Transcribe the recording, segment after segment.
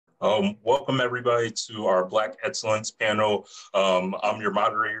Welcome everybody to our Black Excellence panel. I'm your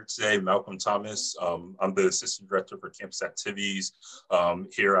moderator today, Malcolm Thomas. I'm the Assistant Director for Campus Activities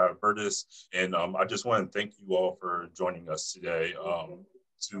here at Albertus. And I just want to thank you all for joining us today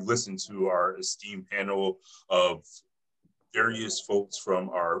to listen to our esteemed panel of various folks from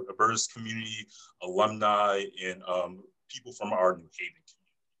our Albertus community, alumni, and people from our New Haven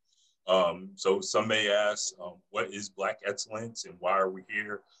community. So some may ask, what is Black Excellence and why are we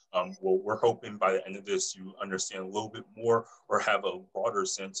here? Well, we're hoping by the end of this, you understand a little bit more or have a broader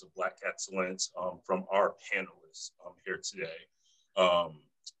sense of Black excellence from our panelists here today.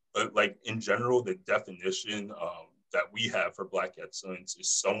 But like in general, the definition that we have for Black excellence is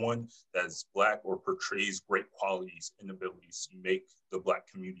someone that is Black or portrays great qualities and abilities to make the Black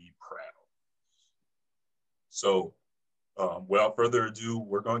community proud. So without further ado,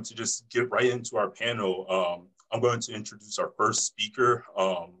 we're going to just get right into our panel. I'm going to introduce our first speaker,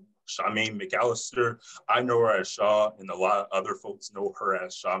 Charmaine McAllister. I know her as Shaw, and a lot of other folks know her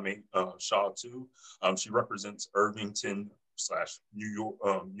as Charmaine Shaw too. She represents Irvington/Newark,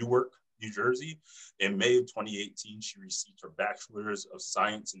 New Jersey. In May of 2018, she received her Bachelor's of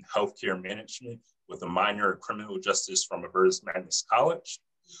Science in Healthcare Management with a minor in Criminal Justice from Albertus Magnus College.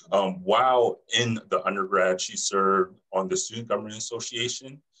 While in the undergrad, she served on the Student Government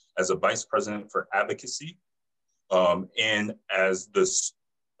Association as a Vice President for Advocacy and as the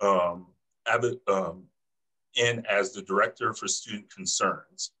Director for Student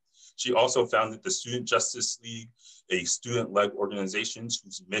Concerns. She also founded the Student Justice League, a student-led organization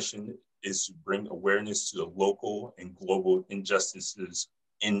whose mission is to bring awareness to the local and global injustices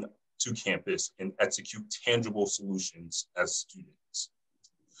into campus and execute tangible solutions as students.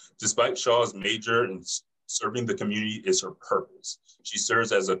 Despite Shaw's major in serving the community is her purpose. She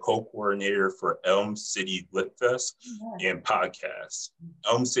serves as a co-coordinator for Elm City Lit Fest and podcasts.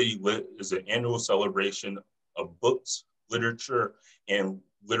 Elm City Lit is an annual celebration of books, literature, and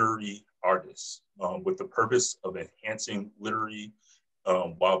literary artists with the purpose of enhancing literacy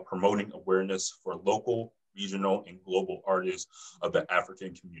while promoting awareness for local, regional, and global artists of the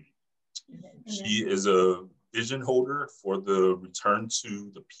African community. She is a vision holder for the Return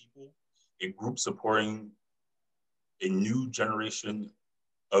to the People, a group supporting a new generation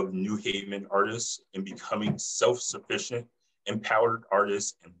of New Haven artists in becoming self-sufficient, empowered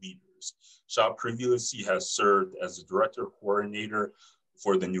artists and leaders. Shaw previously has served as the director coordinator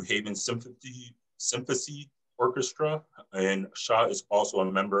for the New Haven Symphony Orchestra, and Shaw is also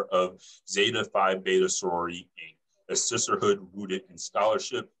a member of Zeta Phi Beta Sorority Inc., a sisterhood rooted in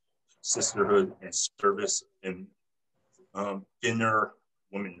scholarship, sisterhood, and service in inner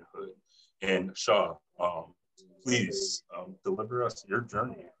womanhood. And Shaw, please deliver us your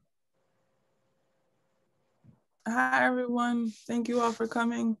journey. Hi, everyone. Thank you all for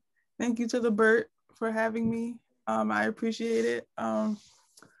coming. Thank you to the BERT for having me. I appreciate it.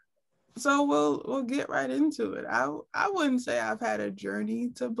 So we'll get right into it. I wouldn't say I've had a journey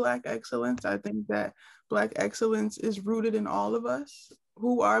to Black excellence. I think that Black excellence is rooted in all of us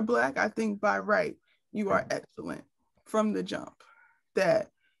who are Black. I think by right, you are excellent from the jump,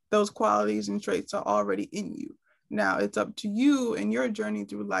 that those qualities and traits are already in you. Now it's up to you in your journey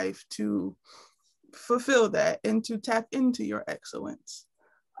through life to fulfill that and to tap into your excellence.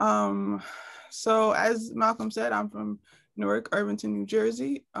 So as Malcolm said, I'm from Newark, Irvington, New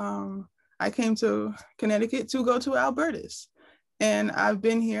Jersey. I came to Connecticut to go to Albertus, and I've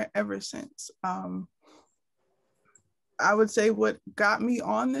been here ever since. I would say what got me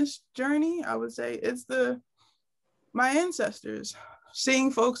on this journey, I would say it's my ancestors, seeing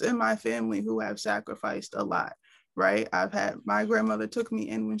folks in my family who have sacrificed a lot, right? My grandmother took me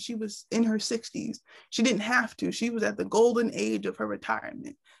in when she was in her 60s. She didn't have to. She was at the golden age of her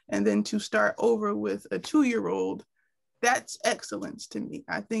retirement. And then to start over with a 2-year-old, that's excellence to me.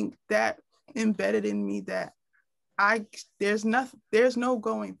 I think that embedded in me that there's no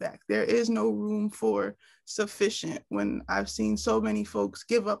going back. There is no room for sufficient when I've seen so many folks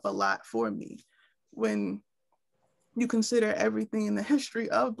give up a lot for me. When you consider everything in the history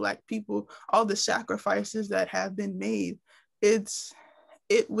of Black people, all the sacrifices that have been made, it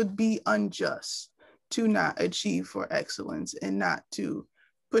would be unjust to not achieve for excellence and not to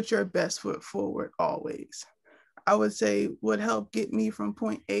put your best foot forward always. I would say what helped get me from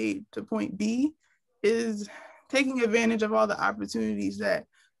point A to point B is taking advantage of all the opportunities that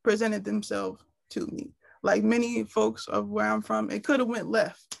presented themselves to me. Like many folks of where I'm from, it could have went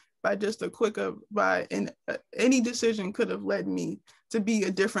left by just any decision could have led me to be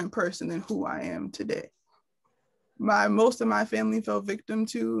a different person than who I am today. Most of my family fell victim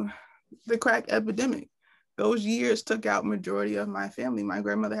to the crack epidemic. Those years took out majority of my family. My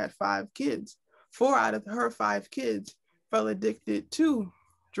grandmother had 5 kids. 4 out of her 5 kids fell addicted to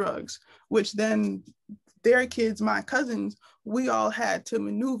drugs, which then their kids, my cousins, we all had to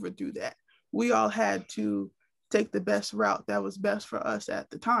maneuver through that. We all had to take the best route that was best for us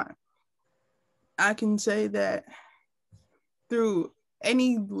at the time. I can say that through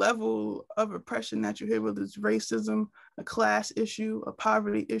any level of oppression that you hear, whether it's racism, a class issue, a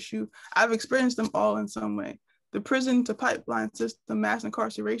poverty issue, I've experienced them all in some way. The prison to pipeline system, mass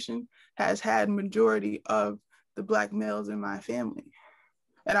incarceration, has had majority of the Black males in my family.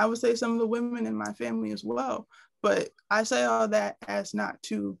 And I would say some of the women in my family as well. But I say all that as not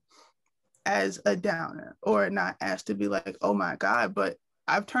to, as a downer, or not as to be like, oh my God, but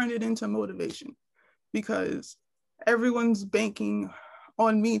I've turned it into motivation, because everyone's banking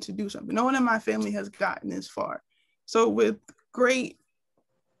on me to do something. No one in my family has gotten this far. So with great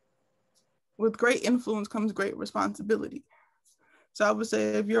influence comes great responsibility. So I would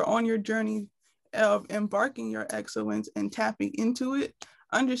say, if you're on your journey of embarking your excellence and tapping into it,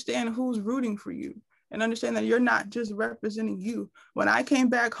 understand who's rooting for you, and understand that you're not just representing you. When I came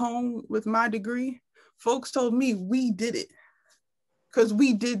back home with my degree, folks told me we did it, because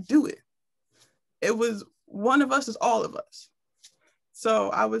we did do it. It was one of us is all of us. So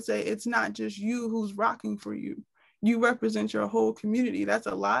I would say it's not just you who's rocking for you. You represent your whole community. That's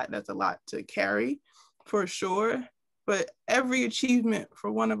a lot. That's a lot to carry, for sure. But every achievement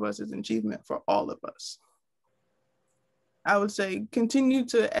for one of us is an achievement for all of us. I would say continue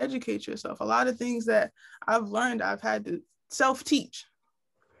to educate yourself. A lot of things that I've learned, I've had to self-teach.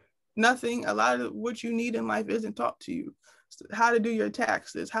 A lot of what you need in life isn't taught to you. How to do your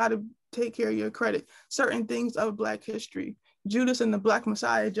taxes, how to take care of your credit, certain things of Black history. Judas and the Black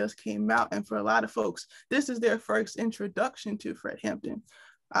Messiah just came out, and for a lot of folks, this is their first introduction to Fred Hampton.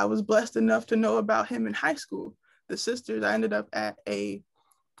 I was blessed enough to know about him in high school. The sisters, I ended up at an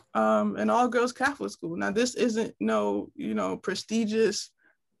all-girls Catholic school. Now, this isn't no, prestigious,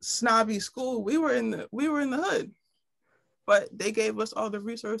 snobby school. We were in the hood, but they gave us all the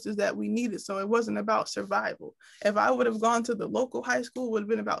resources that we needed. So it wasn't about survival. If I would have gone to the local high school, it would have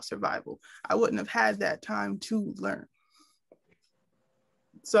been about survival. I wouldn't have had that time to learn.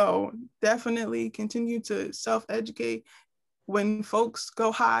 So definitely continue to self-educate. When folks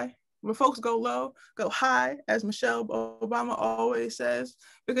go high, when folks go low, go high, as Michelle Obama always says,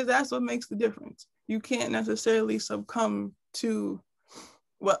 because that's what makes the difference. You can't necessarily succumb to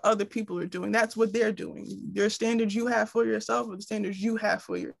what other people are doing. That's what they're doing. Your standards you have for yourself or the standards you have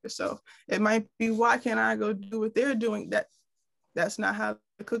for yourself. It might be, why can't I go do what they're doing? That's not how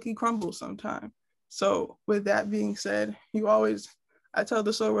the cookie crumbles sometimes. So with that being said, I tell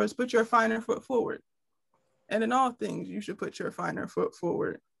the sorors, put your finer foot forward. And in all things, you should put your finer foot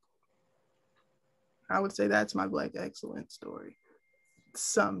forward. I would say that's my Black excellence story,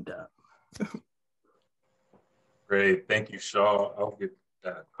 summed up. Great, thank you, Shaw. I'll get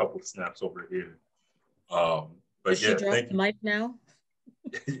a couple of snaps over here. But Does she drop the mic now?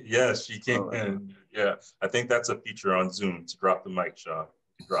 Yes, she can. Oh, yeah, I think that's a feature on Zoom, to drop the mic, Shaw.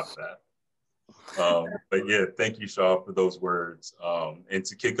 You drop that. But yeah, thank you, Shaw, for those words. And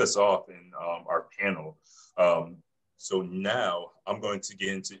to kick us off in our panel. So now I'm going to get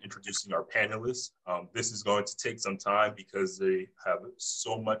into introducing our panelists. This is going to take some time because they have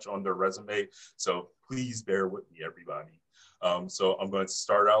so much on their resume. So please bear with me, everybody. So I'm going to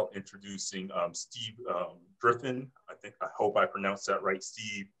start out introducing Steve Griffin. I hope I pronounced that right,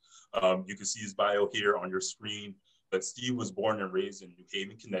 Steve. You can see his bio here on your screen. But Steve was born and raised in New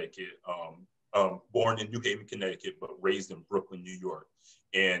Haven, Connecticut. Born in New Haven, Connecticut, but raised in Brooklyn, New York,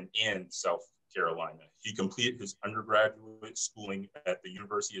 and South Carolina. He completed his undergraduate schooling at the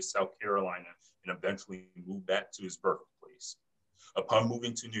University of South Carolina and eventually moved back to his birthplace. Upon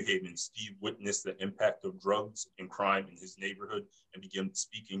moving to New Haven, Steve witnessed the impact of drugs and crime in his neighborhood and began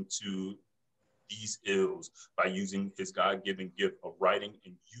speaking to these ills by using his God-given gift of writing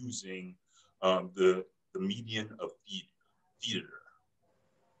and using the medium of theater.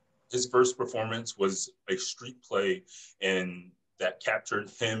 His first performance was a street play, and that captured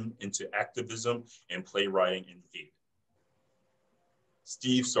him into activism and playwriting in New Haven.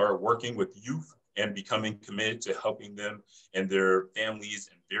 Steve started working with youth and becoming committed to helping them and their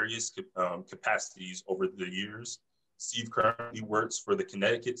families in various capacities over the years. Steve currently works for the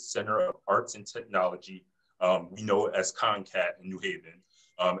Connecticut Center of Arts and Technology, we know it as CONCAT in New Haven,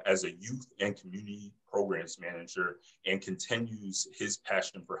 as a youth and community programs manager, and continues his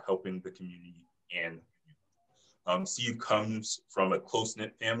passion for helping the community and youth. Steve comes from a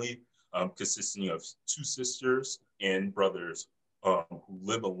close-knit family consisting of 2 sisters and brothers who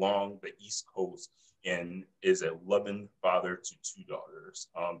live along the East Coast and is a loving father to 2 daughters.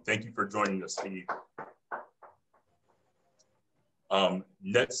 Thank you for joining us, Steve.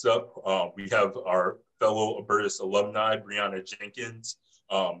 Next up, we have our fellow Albertus alumni, Brianna Jenkins.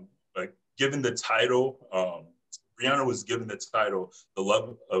 Given the title, Brianna was given the title, The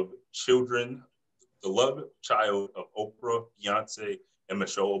Love Child of Oprah, Beyonce, and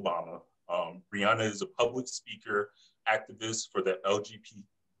Michelle Obama. Brianna is a public speaker, activist for the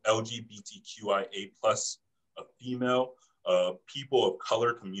LGBTQIA+ female, people of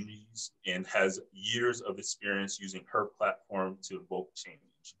color communities, and has years of experience using her platform to evoke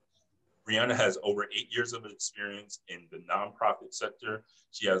change. Brianna has over 8 years of experience in the nonprofit sector.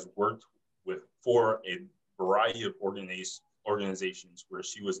 She has worked for a variety of organizations where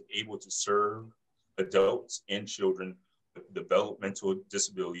she was able to serve adults and children with developmental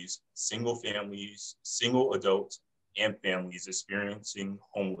disabilities, single families, single adults, and families experiencing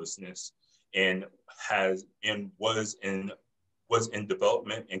homelessness, and was in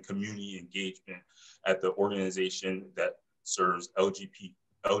development and community engagement at the organization that serves LGBTQIA+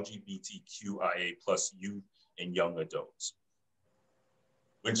 youth and young adults.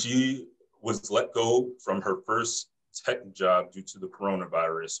 When she was let go from her first tech job due to the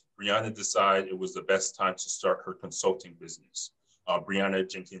coronavirus, Brianna decided it was the best time to start her consulting business, Brianna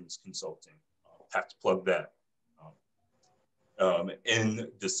Jenkins Consulting. Have to plug that. In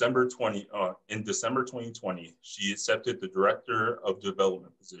December 2020, she accepted the Director of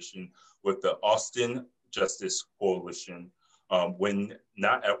Development position with the Austin Justice Coalition. When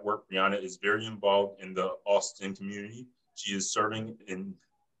not at work, Brianna is very involved in the Austin community. She is serving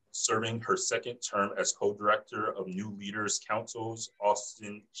her second term as co-director of New Leaders Council's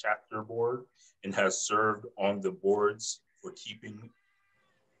Austin Chapter Board, and has served on the boards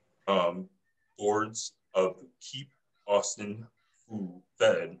of Keep Austin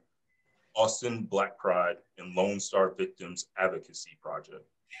Fed, Austin Black Pride, and Lone Star Victims Advocacy Project.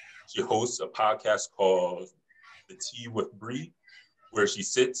 She hosts a podcast called The Tea with Bree, where she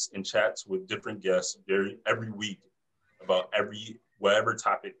sits and chats with different guests every week about whatever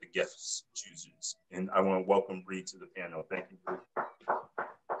topic the guest chooses. And I want to welcome Bree to the panel. Thank you, Bree.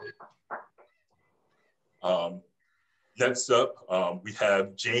 Next up, we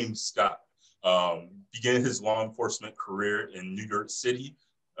have James Scott. Began his law enforcement career in New York City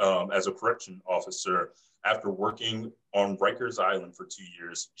as a correction officer. After working on Rikers Island for 2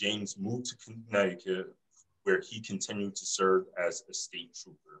 years, James moved to Connecticut, where he continued to serve as a state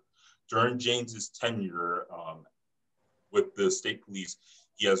trooper. During James's tenure with the state police,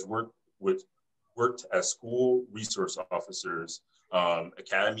 he has worked as school resource officers,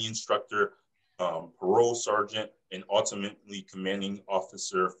 academy instructor, parole sergeant, and ultimately commanding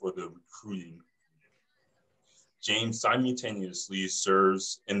officer for the recruiting. James simultaneously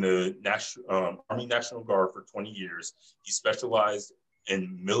serves in the Army National Guard for 20 years. He specialized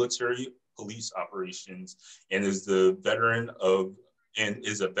in military police operations and is a veteran of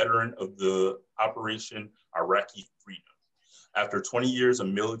the Operation Iraqi Freedom. After 20 years of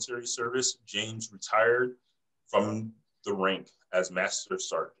military service, James retired from the rank as Master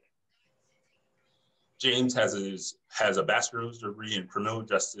Sergeant. James has a bachelor's degree in criminal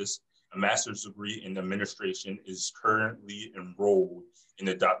justice, a master's degree in administration, is currently enrolled in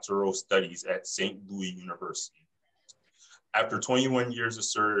the doctoral studies at St. Louis University. After 21 years of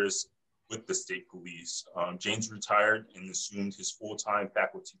service with the state police, James retired and assumed his full-time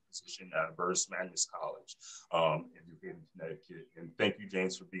faculty position at Albertus Magnus College in New Haven, Connecticut. And thank you,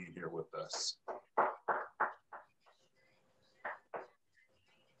 James, for being here with us.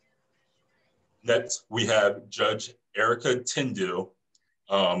 Next, we have Judge Erica Tyndall,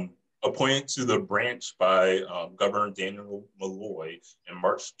 appointed to the branch by Governor Daniel Malloy in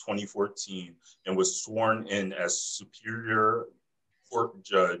March 2014, and was sworn in as Superior Court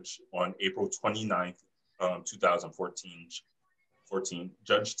Judge on April 29th, 2014.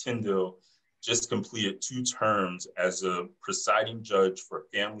 Judge Tyndall just completed 2 terms as a presiding judge for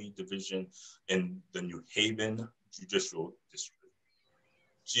Family Division in the New Haven Judicial District.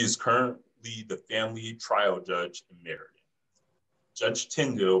 She is currently the Family Trial Judge in Marion. Judge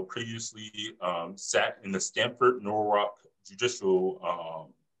Tyndall previously sat in the Stamford Norwalk Judicial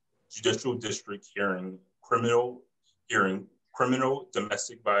District hearing criminal,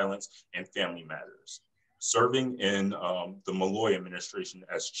 domestic violence, and family matters, serving in the Malloy administration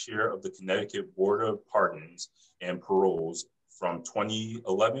as chair of the Connecticut Board of Pardons and Paroles from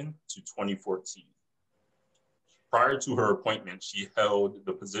 2011 to 2014. Prior to her appointment, she held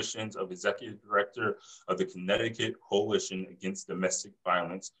the positions of Executive Director of the Connecticut Coalition Against Domestic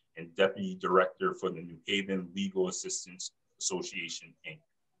Violence and Deputy Director for the New Haven Legal Assistance Association, Inc.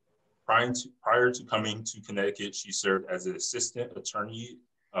 Prior to coming to Connecticut, she served as an assistant attorney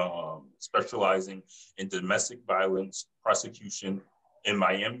specializing in domestic violence prosecution in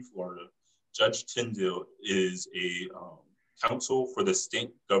Miami, Florida. Judge Tyndall is a counsel for the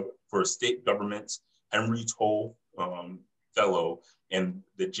state government's Henry Toll Fellow and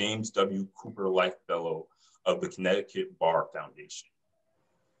the James W. Cooper Life Fellow of the Connecticut Bar Foundation.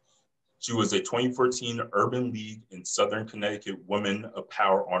 She was a 2014 Urban League in Southern Connecticut Women of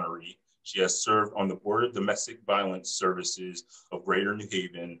Power honoree. She has served on the Board of Domestic Violence Services of Greater New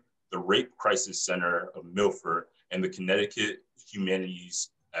Haven, the Rape Crisis Center of Milford, and the Connecticut Humanities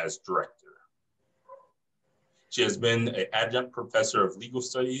as director. She has been an adjunct professor of legal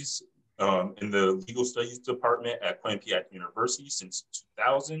studies in the legal studies department at Quinnipiac University since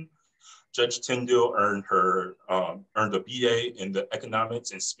 2000. Judge Tyndall earned a BA in the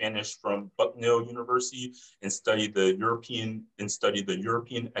economics and Spanish from Bucknell University and studied the European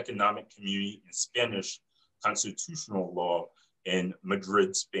Economic Community and Spanish constitutional law in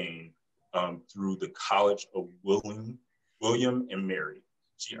Madrid, Spain, through the College of William and Mary.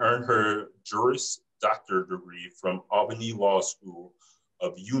 She earned her Juris Doctor degree from Albany Law School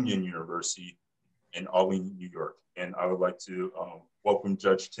of Union University in Albany, New York. And I would like to welcome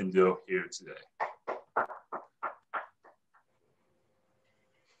Judge Tyndall here today.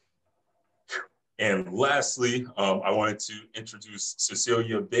 And lastly, I wanted to introduce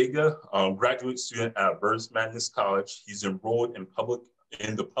Cecilia Vega, graduate student at Albertus Magnus College. He's enrolled in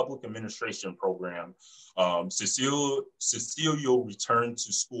the public administration program. Cecilia returned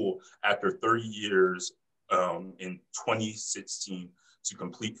to school after 30 years in 2016 to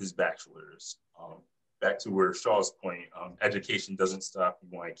complete his bachelor's. Back to where Shaw's point, education doesn't stop, you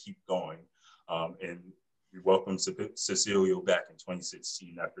want to keep going. And we welcomed Cecilio back in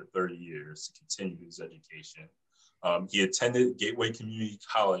 2016 after 30 years to continue his education. He attended Gateway Community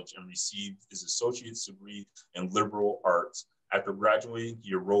College and received his associate's degree in liberal arts. After graduating,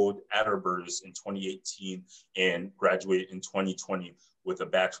 he enrolled at Albertus in 2018 and graduated in 2020 with a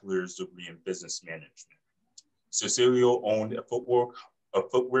bachelor's degree in business management. Cecilio owned a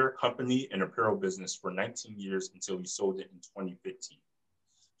footwear company and apparel business for 19 years until he sold it in 2015.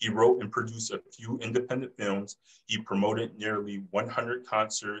 He wrote and produced a few independent films. He promoted nearly 100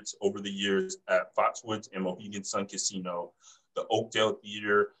 concerts over the years at Foxwoods and Mohegan Sun Casino, the Oakdale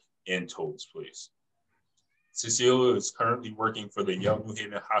Theater, and Toad's Place. Cecilia is currently working for the Yale New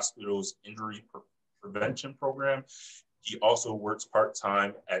Haven Hospital's Injury Prevention Program. He also works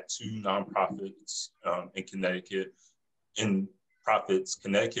part-time at two nonprofits in Connecticut,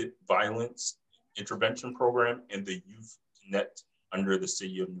 Connecticut Violence Intervention Program and the Youth Connect under the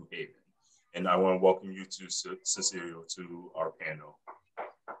City of New Haven. And I want to welcome you to Cecilia to our panel.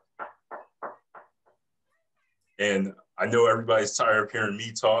 And I know everybody's tired of hearing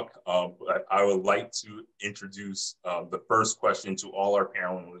me talk, but I would like to introduce the first question to all our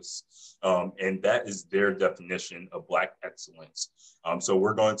panelists, and that is their definition of Black excellence. So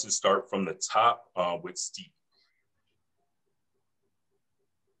we're going to start from the top with Steve.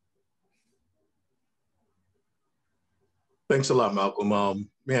 Thanks a lot, Malcolm.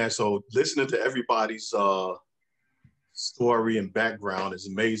 Man, so listening to everybody's story and background is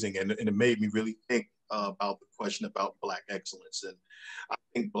amazing, and it made me really think about the question about Black excellence. And I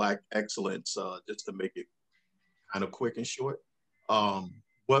think Black excellence, just to make it kind of quick and short,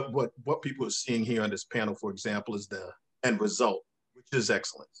 what people are seeing here on this panel, for example, is the end result, which is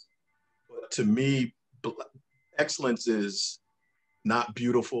excellence. But to me, excellence is not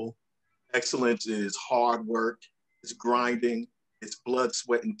beautiful. Excellence is hard work. It's grinding, it's blood,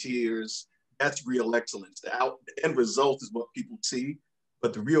 sweat, and tears. That's real excellence. The end result is what people see,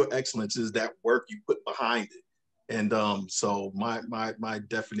 but the real excellence is that work you put behind it. And so my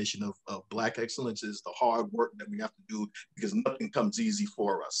definition of Black excellence is the hard work that we have to do, because nothing comes easy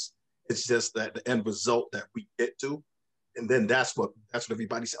for us. It's just that the end result that we get to. And then that's what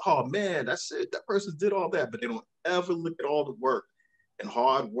everybody says, oh man, that's it. That person did all that, but they don't ever look at all the work and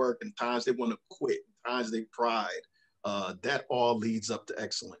hard work and times they want to quit, times they pride. That all leads up to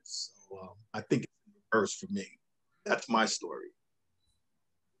excellence. So I think it's in reverse for me. That's my story.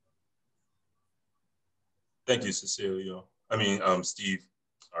 Thank you, Cecilia. Steve,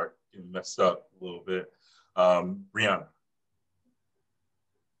 sorry, you messed up a little bit. Brianna.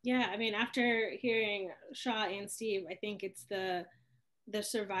 Yeah, after hearing Shaw and Steve, I think it's the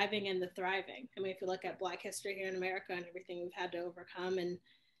surviving and the thriving. If you look at Black history here in America and everything we've had to overcome, and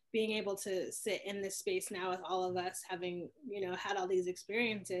being able to sit in this space now with all of us having, had all these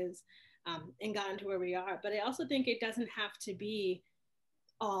experiences and gotten to where we are. But I also think it doesn't have to be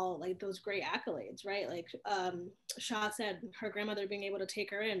all like those great accolades, right? Like Shaw said, her grandmother being able to take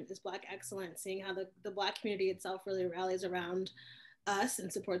her in is Black excellence, seeing how the Black community itself really rallies around us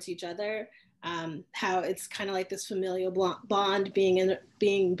and supports each other. How it's kind of like this familial bond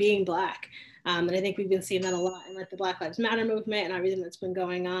being Black. And I think we've been seeing that a lot in like the Black Lives Matter movement and everything that's been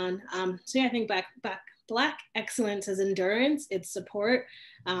going on. So yeah, I think Black excellence is endurance, it's support,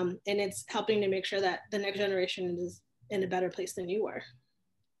 and it's helping to make sure that the next generation is in a better place than you were.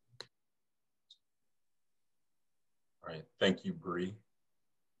 All right, thank you, Bree.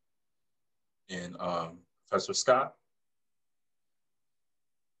 And Professor Scott?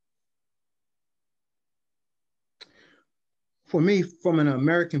 For me, from an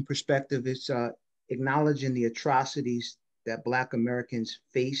American perspective, it's acknowledging the atrocities that Black Americans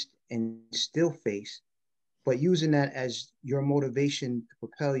faced and still face, but using that as your motivation to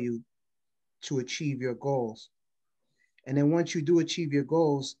propel you to achieve your goals. And then once you do achieve your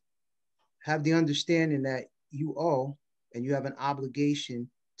goals, have the understanding that you owe and you have an obligation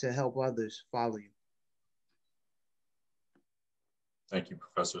to help others follow you. Thank you,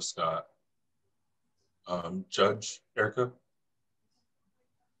 Professor Scott. Judge Erica?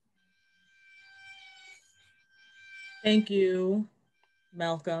 Thank you,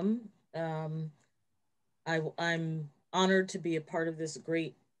 Malcolm. I'm honored to be a part of this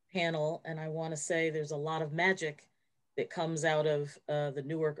great panel, and I want to say there's a lot of magic that comes out of the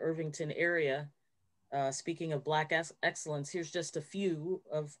Newark Irvington area. Speaking of Black excellence, here's just a few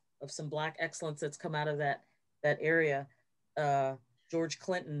of some Black excellence that's come out of that area. George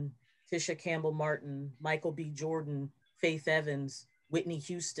Clinton, Tisha Campbell Martin, Michael B. Jordan, Faith Evans, Whitney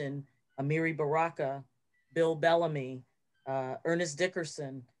Houston, Amiri Baraka, Bill Bellamy, Ernest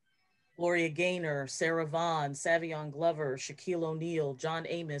Dickerson, Gloria Gaynor, Sarah Vaughan, Savion Glover, Shaquille O'Neal, John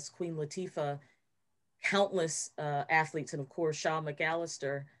Amos, Queen Latifah, countless athletes, and of course, Shaw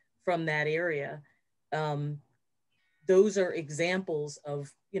McAllister from that area. Those are examples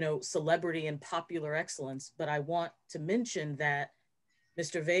of, celebrity and popular excellence. But I want to mention that,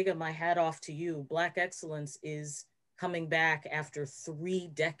 Mr. Vega, my hat off to you. Black excellence is coming back after 3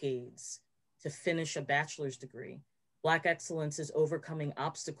 decades to finish a bachelor's degree. Black excellence is overcoming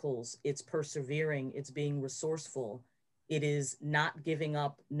obstacles. It's persevering. It's being resourceful. It is not giving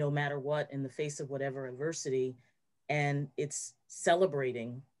up no matter what in the face of whatever adversity. And it's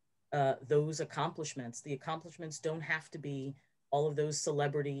celebrating those accomplishments. The accomplishments don't have to be all of those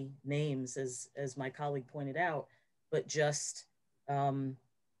celebrity names, as my colleague pointed out, but just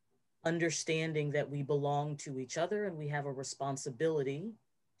understanding that we belong to each other and we have a responsibility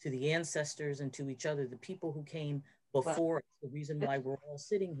to the ancestors and to each other, the people who came before us, the reason why we're all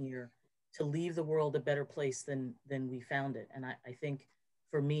sitting here, to leave the world a better place than we found it. And I think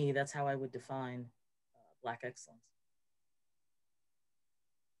for me, that's how I would define Black excellence.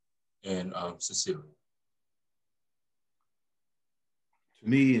 And Cecilia? To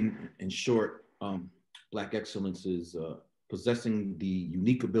me, in short, Black excellence is possessing the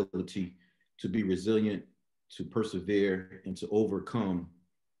unique ability to be resilient, to persevere, and to overcome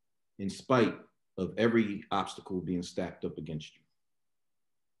in spite of every obstacle being stacked up against you.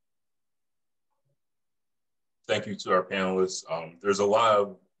 Thank you to our panelists. There's a lot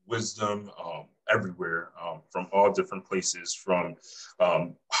of wisdom everywhere from all different places, from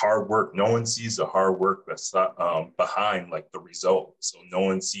hard work. No one sees the hard work that's behind like the result. So no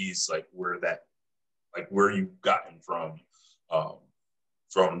one sees like where you've gotten from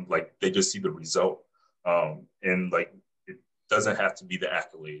like they just see the result. And like it doesn't have to be the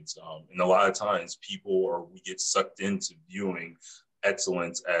accolades. And a lot of times we get sucked into viewing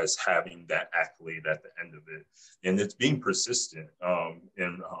excellence as having that accolade at the end of it. And it's being persistent.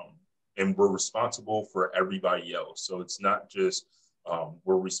 And we're responsible for everybody else. So it's not just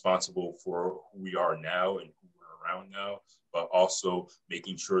we're responsible for who we are now and who we're around now, but also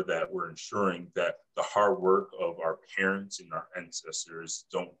making sure that we're ensuring that the hard work of our parents and our ancestors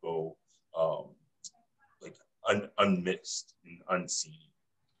don't go unmissed and unseen.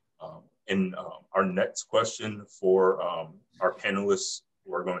 And our next question for our panelists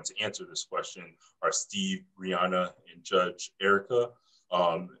who are going to answer this question are Steve, Brianna, and Judge Erica.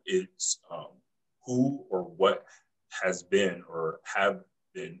 It's who or what has been or have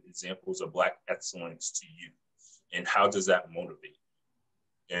been examples of Black excellence to you, and how does that motivate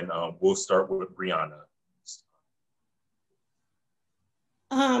you? And we'll start with Brianna.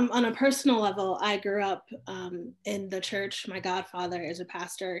 On a personal level, I grew up in the church. My godfather is a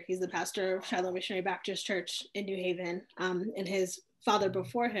pastor. He's the pastor of Shiloh Missionary Baptist Church in New Haven. And his father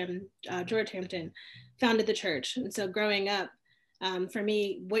before him, George Hampton, founded the church. And so growing up, For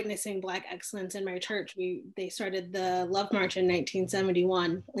me, witnessing Black excellence in my church, they started the Love March in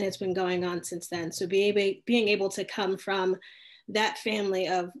 1971, and it's been going on since then. So being able to come from that family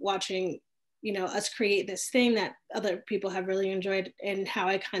of watching, you know, us create this thing that other people have really enjoyed, and how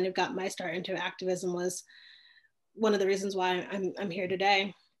I kind of got my start into activism was one of the reasons why I'm here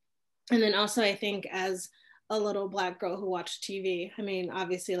today. And then also, I think as a little Black girl who watched TV, I mean,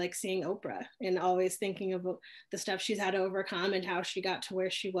 obviously, like seeing Oprah and always thinking of the stuff she's had to overcome and how she got to where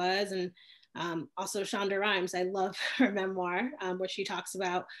she was. And also Shonda Rhimes, I love her memoir, where she talks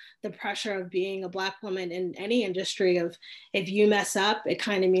about the pressure of being a Black woman in any industry. Of if you mess up, it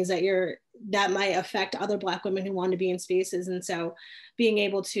kind of means that might affect other Black women who want to be in spaces. And so being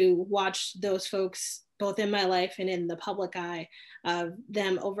able to watch those folks both in my life and in the public eye, of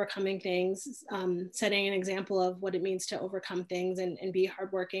them overcoming things, setting an example of what it means to overcome things and be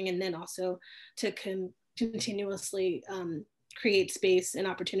hardworking, and then also to continuously create space and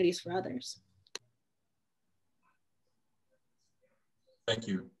opportunities for others. Thank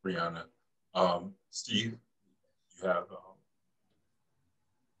you, Brianna. Steve, you have.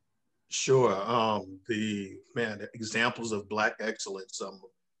 Sure. The examples of Black excellence.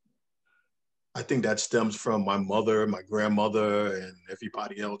 I think that stems from my mother, my grandmother, and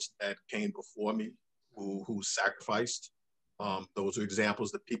everybody else that came before me who sacrificed. Those are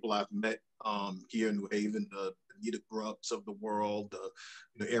examples of people I've met here in New Haven, the Anita Grubbs of the world,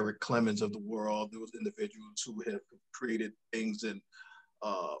 the Eric Clemens of the world, those individuals who have created things and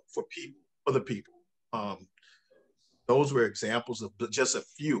for the people. Those were examples of just a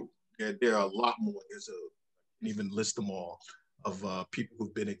few. There are a lot more. I can't even list them all, of people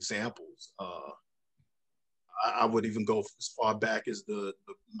who've been examples. I would even go as far back as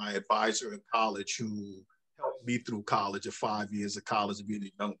my advisor in college, who helped me through college, of 5 years of college, being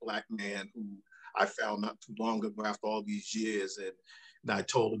a young Black man who I found not too long ago after all these years. And I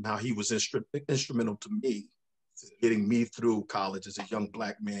told him how he was instrumental to me, getting me through college as a young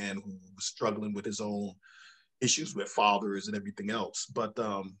Black man who was struggling with his own issues with fathers and everything else. But,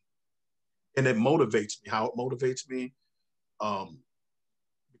 and it motivates me. How it motivates me,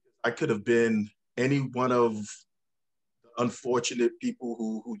 I could have been any one of the unfortunate people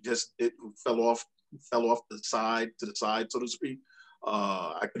who fell off to the side, so to speak.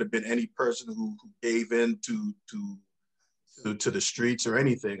 I could have been any person who gave in to the streets or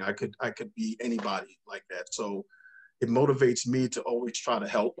anything. I could be anybody like that. So it motivates me to always try to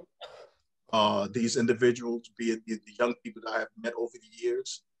help these individuals, be it the young people that I have met over the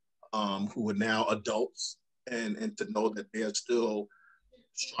years, who are now adults, and to know that they are still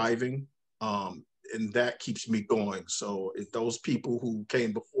striving, and that keeps me going. So if those people who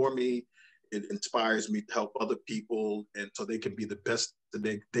came before me, it inspires me to help other people, and so they can be the best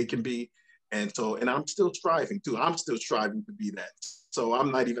that they can be. And I'm still striving too. I'm still striving to be that. So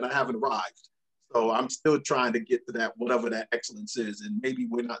I haven't arrived. So I'm still trying to get to that, whatever that excellence is. And maybe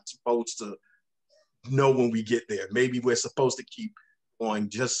we're not supposed to know when we get there. Maybe we're supposed to keep going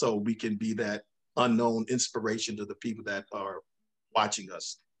just so we can be that unknown inspiration to the people that are watching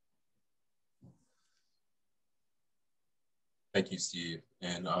us. Thank you, Steve.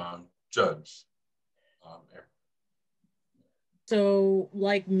 And Judge, Eric. So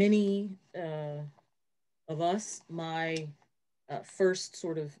like many of us, my first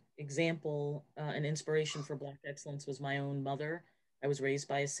sort of example and inspiration for Black excellence was my own mother. I was raised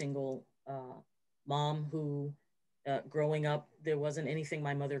by a single mom who, growing up, there wasn't anything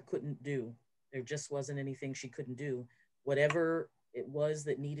my mother couldn't do. There just wasn't anything she couldn't do. Whatever it was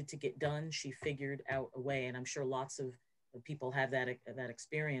that needed to get done, she figured out a way. And I'm sure lots of people have that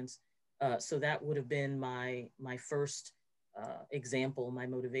experience. So that would have been my first example, my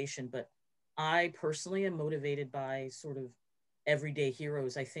motivation. But I personally am motivated by sort of everyday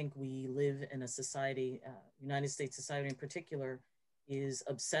heroes. I think we live in a society, United States society in particular, is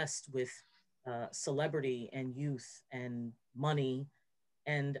obsessed with celebrity and youth and money.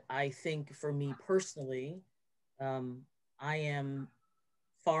 And I think for me personally, I am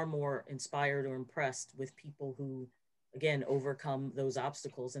far more inspired or impressed with people who, again, overcome those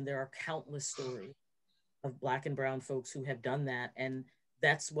obstacles. And there are countless stories of Black and brown folks who have done that. And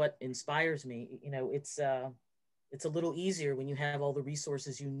that's what inspires me. You know, it's a little easier when you have all the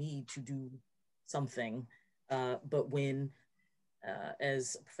resources you need to do something. But when,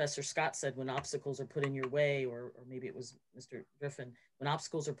 as Professor Scott said, when obstacles are put in your way, or maybe it was Mr. Griffin, when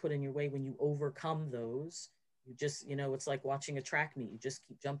obstacles are put in your way, when you overcome those, you just, you know, it's like watching a track meet. You just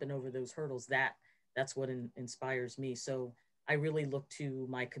keep jumping over those hurdles. That's what inspires me. So I really look to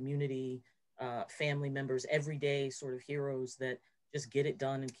my community, family members, everyday sort of heroes that just get it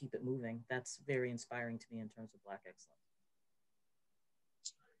done and keep it moving. That's very inspiring to me in terms of Black excellence.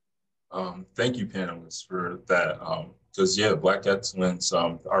 Thank you, panelists, for that. Because yeah, Black excellence,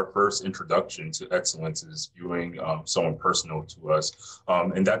 our first introduction to excellence is viewing someone personal to us.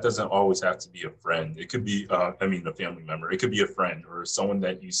 And that doesn't always have to be a friend. It could be, I mean, a family member. It could be a friend or someone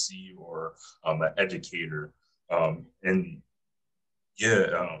that you see, or an educator. And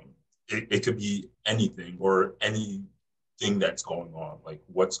yeah, it could be anything or anything that's going on, like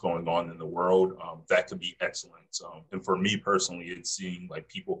what's going on in the world. That could be excellence. And for me personally, it's seeing like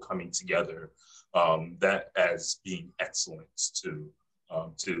people coming together, that as being excellence to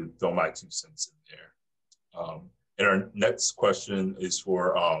throw my 2 cents in there. And our next question is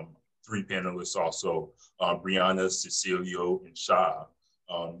for three panelists also, Brianna, Cecilio, and Shah.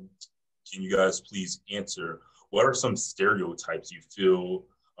 Can you guys please answer, what are some stereotypes you feel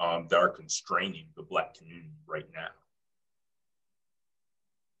that are constraining the Black community right now?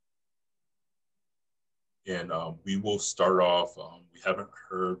 And we will start off, we haven't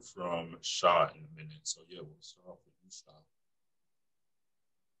heard from Shah in a minute, so yeah, we'll start off with you,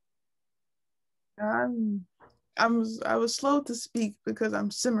 Shah. I was slow to speak because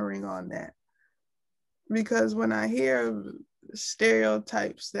I'm simmering on that. Because when I hear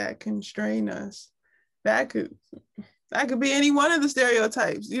stereotypes that constrain us, that could be any one of the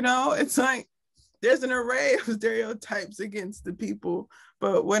stereotypes, you know? It's like there's an array of stereotypes against the people.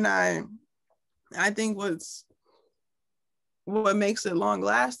 But when I think what makes it long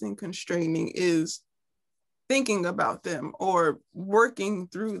lasting constraining is thinking about them or working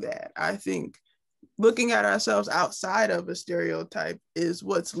through that. I think looking at ourselves outside of a stereotype is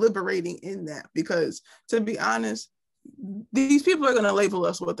what's liberating in that, because to be honest, these people are going to label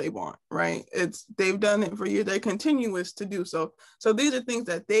us what they want, right? They've done it for years. They're continuous to do so. So these are things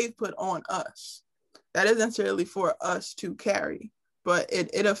that they've put on us. That isn't necessarily for us to carry, but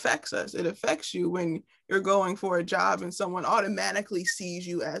it affects us. It affects you when you're going for a job and someone automatically sees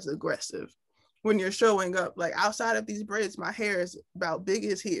you as aggressive. When you're showing up, like, outside of these braids, my hair is about big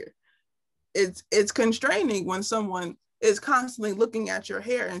as here. It's constraining when someone is constantly looking at your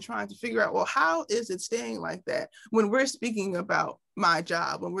hair and trying to figure out, well, how is it staying like that? When we're speaking about my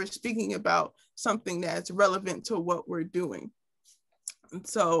job, when we're speaking about something that's relevant to what we're doing. And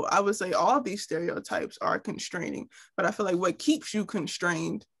so I would say all these stereotypes are constraining, but I feel like what keeps you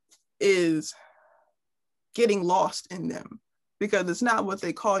constrained is getting lost in them, because it's not what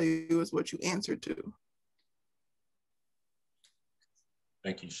they call you, it's what you answer to.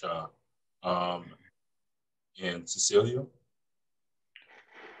 Thank you, Shah. And Cecilia?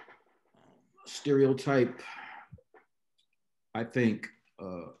 Stereotype, I think,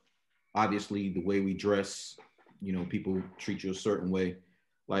 obviously the way we dress, you know, people treat you a certain way.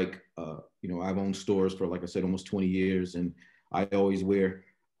 Like, you know, I've owned stores for, like I said, almost 20 years, and I always wear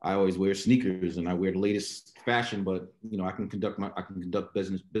sneakers and I wear the latest fashion, but you know, I can conduct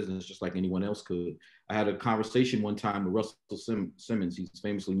business just like anyone else could. I had a conversation one time with Russell Simmons. He's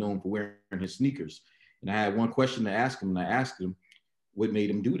famously known for wearing his sneakers. And I had one question to ask him, and I asked him what made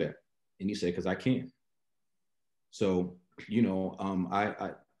him do that. And he said, because I can. So, you know,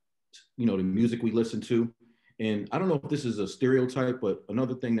 you know, the music we listen to, and I don't know if this is a stereotype, but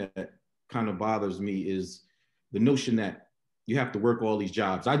another thing that kind of bothers me is the notion that you have to work all these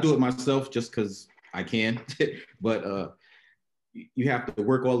jobs. I do it myself just because I can, but you have to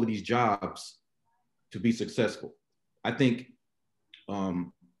work all of these jobs to be successful. I think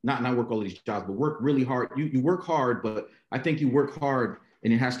not work all these jobs, but work really hard. You work hard, but I think you work hard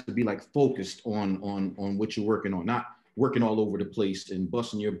and it has to be like focused on what you're working on, not working all over the place and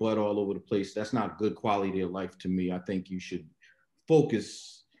busting your butt all over the place. That's not good quality of life to me. I think you should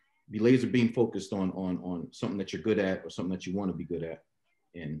focus, be laser beam focused on something that you're good at or something that you want to be good at.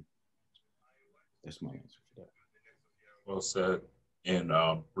 And that's my answer for that. Well said. And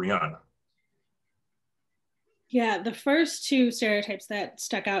Brianna? Yeah, the first two stereotypes that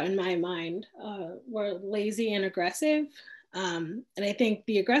stuck out in my mind were lazy and aggressive. And I think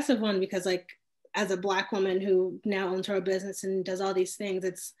the aggressive one, because like as a Black woman who now owns her own business and does all these things,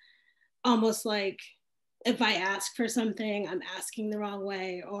 it's almost like if I ask for something, I'm asking the wrong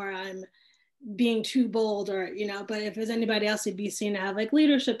way, or I'm being too bold, or, you know, but if there's anybody else, it'd be seen to have like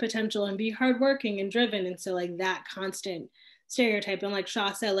leadership potential and be hardworking and driven. And so like that constant stereotype, and like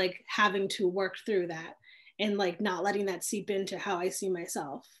Shah said, like having to work through that and like not letting that seep into how I see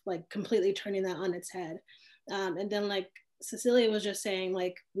myself, like completely turning that on its head. And then like Cecilia was just saying,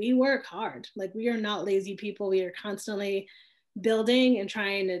 like, we work hard, like we are not lazy people. We are constantly building and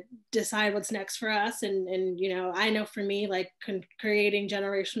trying to decide what's next for us. And you know, I know for me, like creating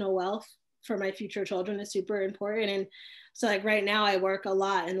generational wealth for my future children is super important. And so like right now I work a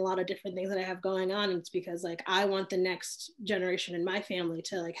lot and a lot of different things that I have going on. And it's because like I want the next generation in my family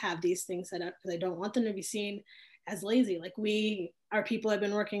to like have these things set up, because I don't want them to be seen as lazy. Like our people have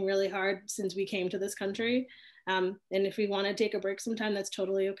been working really hard since we came to this country. And if we want to take a break sometime, that's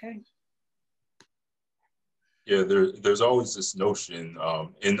totally okay. Yeah, there's always this notion,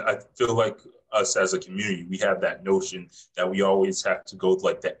 and I feel like us as a community, we have that notion that we always have to go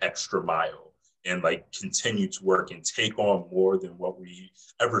like the extra mile and like continue to work and take on more than what we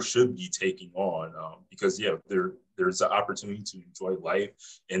ever should be taking on. Because yeah, there's an opportunity to enjoy life,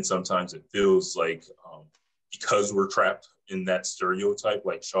 and sometimes it feels like because we're trapped in that stereotype,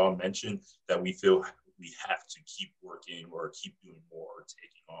 like Shaw mentioned, that we feel we have to keep working or keep doing more or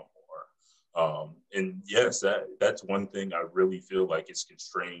taking on more. And yes, that's one thing I really feel like is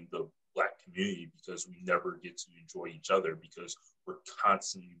constraining the Black community, because we never get to enjoy each other because we're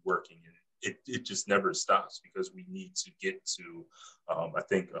constantly working, and it just never stops, because we need to get to, I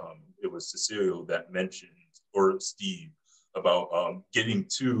think it was Cecilia that mentioned, or Steve, about getting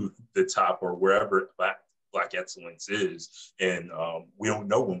to the top or wherever Black excellence is. And we don't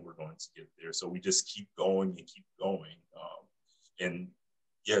know when we're going to get there. So we just keep going and keep going. And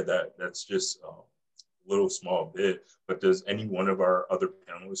yeah, that's just a little small bit. But does any one of our other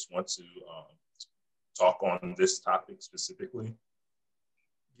panelists want to talk on this topic specifically?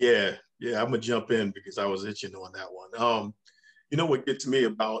 Yeah, I'm gonna jump in because I was itching on that one. You know what gets me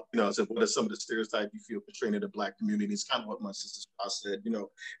about, I said, what are some of the stereotypes you feel portraying in the Black community? It's kind of what my sister said.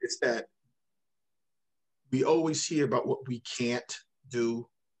 It's that we always hear about what we can't do,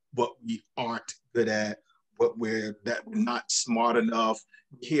 what we aren't good at, that we're not smart enough.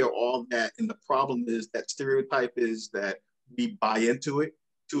 We hear all that. And the problem is that stereotype is that we buy into it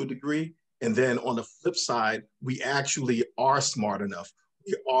to a degree. And then on the flip side, we actually are smart enough.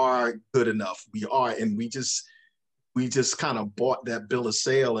 We are good enough. We are, and we just kind of bought that bill of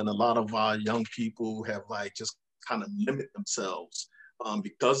sale. And a lot of our young people have like just kind of limit themselves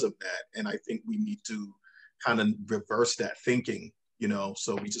because of that. And I think we need to kind of reverse that thinking,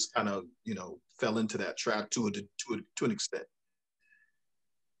 so we just kind of, fell into that trap to an extent.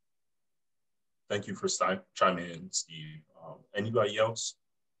 Thank you for chiming in, Steve. Anybody else?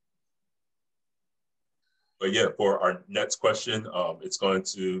 But yeah, for our next question, it's going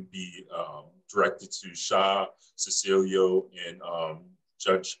to be directed to Shah, Cecilio, and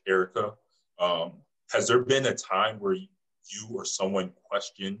Judge Erica. Has there been a time where you or someone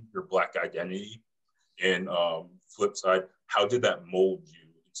questioned your Black identity? And flip side, how did that mold you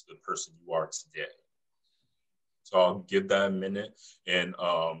into the person you are today? So I'll give that a minute. And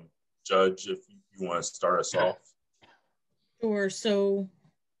Judge, if you want to start us off. Sure. So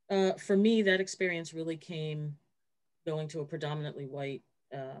for me, that experience really came going to a predominantly white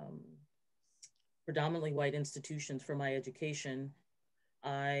institutions for my education.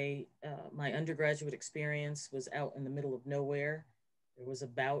 My undergraduate experience was out in the middle of nowhere. There was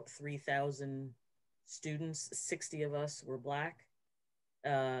about 3,000 students, 60 of us were Black.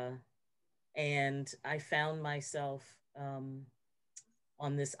 And I found myself on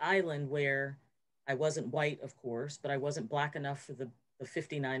this island where I wasn't white, of course, but I wasn't Black enough for the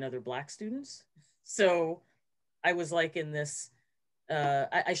 59 other Black students. So I was like in this,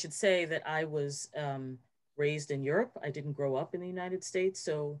 I should say that I was raised in Europe. I didn't grow up in the United States.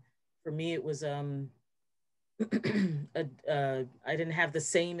 So for me, it was, I didn't have the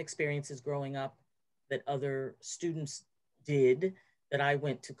same experiences growing up that other students did that I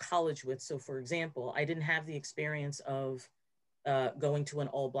went to college with. So for example, I didn't have the experience of going to an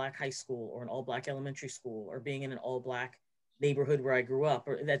all-Black high school or an all-Black elementary school or being in an all-Black neighborhood where I grew up,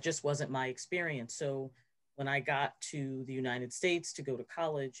 or that just wasn't my experience. So when I got to the United States to go to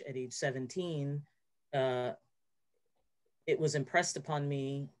college at age 17, it was impressed upon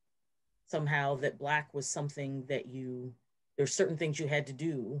me somehow that Black was something that there's certain things you had to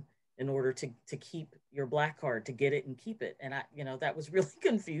do in order to keep your Black card, to get it and keep it. And that was really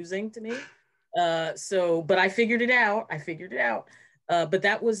confusing to me. But I figured it out. But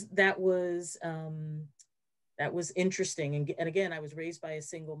that was interesting. And again, I was raised by a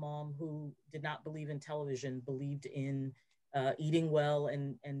single mom who did not believe in television, believed in eating well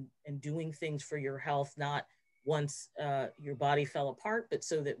and doing things for your health, not once your body fell apart, but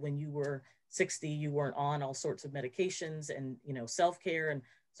so that when you were 60, you weren't on all sorts of medications and, self-care. And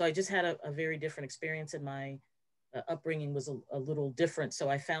so I just had a very different experience, and my upbringing was a little different. So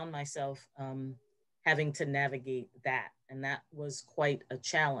I found myself having to navigate that. And that was quite a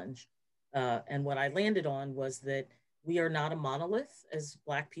challenge. And what I landed on was that we are not a monolith as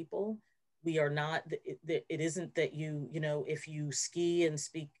Black people. We are not, it isn't that if you ski and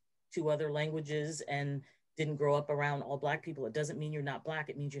speak two other languages and didn't grow up around all Black people, it doesn't mean you're not Black.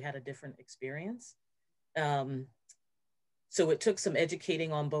 It means you had a different experience. So it took some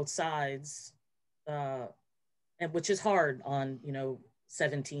educating on both sides, and which is hard on,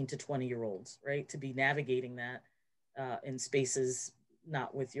 17 to 20-year-olds, right? To be navigating that in spaces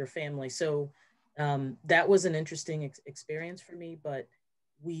not with your family. So that was an interesting experience for me, but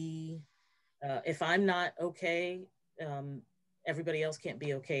if I'm not okay, everybody else can't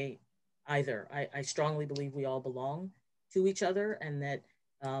be okay either. I strongly believe we all belong to each other, and that,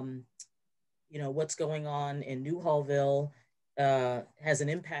 what's going on in Newhallville has an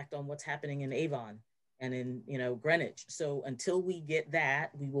impact on what's happening in Avon and in, Greenwich. So until we get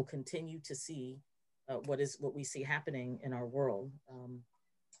that, we will continue to see what we see happening in our world. So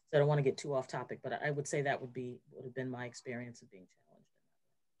I don't want to get too off topic, but I would say that would have been my experience of being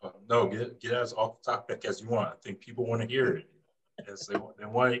challenged. No, get as off topic as you want. I think people want to hear it. Yes, they want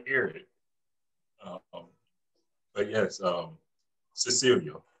to hear it. But yes,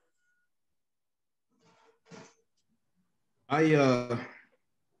 Cecilia.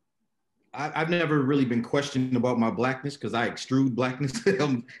 I've never really been questioned about my Blackness, because I extrude Blackness.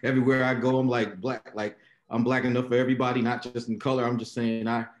 Everywhere I go, I'm like Black. Like, I'm Black enough for everybody, not just in color. I'm just saying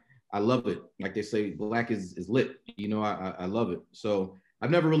I love it. Like they say, Black is lit. I love it. So I've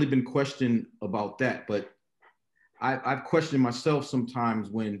never really been questioned about that, but I've questioned myself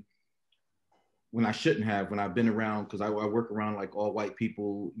sometimes when I shouldn't have, when I've been around, because I work around like all white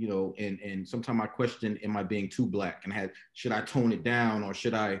people, and sometimes I question, am I being too Black, and should I tone it down, or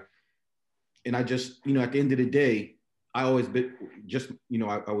should I? And I just, at the end of the day, I always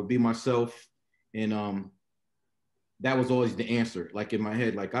I would be myself, and that was always the answer. Like in my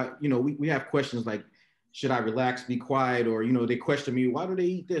head, like we have questions like, should I relax, be quiet, or they question me, why do they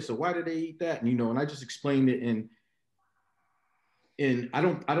eat this or why do they eat that, and I just explained it, and I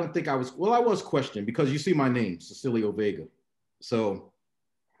don't think I was questioned, because you see my name, Cecilio Vega, so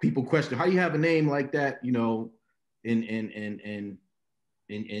people question, how do you have a name like that, and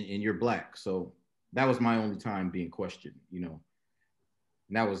you're Black. So that was my only time being questioned, and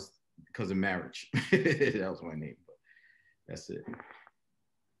that was because of marriage. That was my name, but that's it.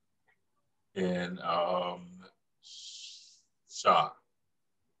 And Shah.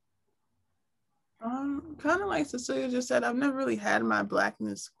 Kind of like Cecilia just said, I've never really had my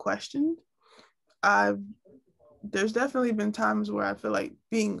Blackness questioned. There's definitely been times where I feel like,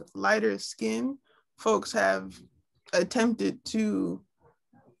 being lighter skinned, folks have attempted to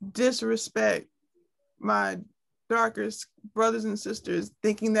disrespect my darker brothers and sisters,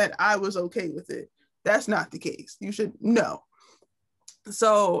 thinking that I was okay with it. That's not the case. You should know.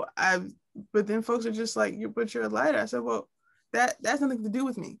 So but then folks are just like, you're lighter. I said, well, that's nothing to do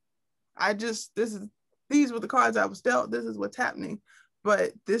with me. These were the cards I was dealt. This is what's happening.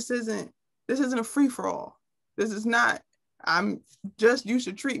 But this isn't a free-for-all. This is not, you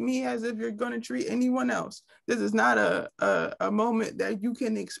should treat me as if you're going to treat anyone else. This is not a moment that you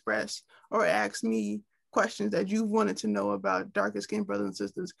can express or ask me questions that you wanted to know about darker skinned brothers and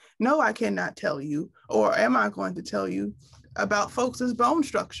sisters. No, I cannot tell you, or am I going to tell you about folks' bone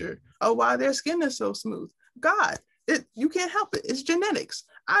structure or why their skin is so smooth. God, you can't help it. It's genetics.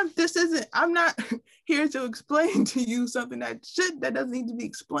 I'm not here to explain to you something that doesn't need to be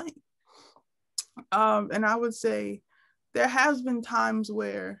explained. And I would say there has been times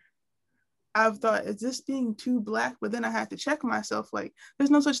where I've thought, is this being too Black? But then I had to check myself, like,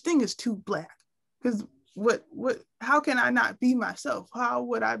 there's no such thing as too Black. Because how can I not be myself? How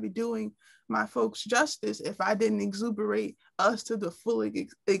would I be doing my folks justice if I didn't exuberate us to the full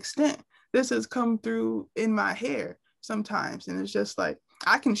extent? This has come through in my hair sometimes. And it's just like,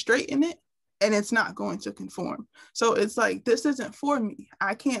 I can straighten it and it's not going to conform. So it's like, this isn't for me.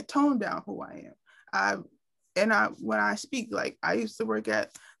 I can't tone down who I am. When I speak, like, I used to work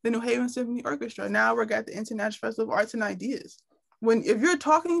at the New Haven Symphony Orchestra. Now I work at the International Festival of Arts and Ideas. If you're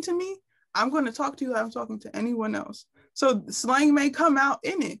talking to me, I'm going to talk to you like I'm talking to anyone else. So slang may come out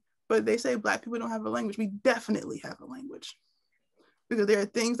in it, but they say Black people don't have a language. We definitely have a language, because there are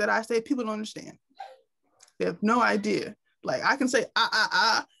things that I say people don't understand. They have no idea. Like, I can say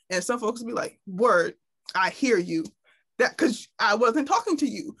and some folks will be like, word, I hear you. That because I wasn't talking to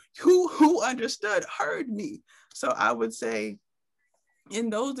you. Who understood heard me. So I would say in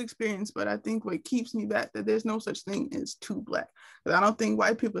those experiences, but I think what keeps me back, that there's no such thing as too Black. Because I don't think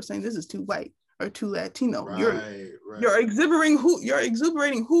white people are saying this is too white or too Latino. Right. You're exuberating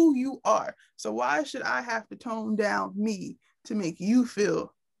who you are. So why should I have to tone down me to make you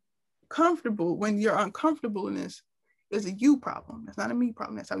feel comfortable when your uncomfortableness is a you problem? That's not a me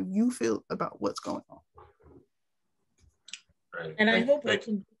problem. That's how you feel about what's going on. Right. And I hope we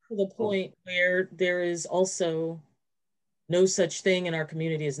can be to the point where there is also no such thing in our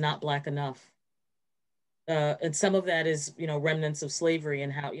community as not Black enough. And some of that is, remnants of slavery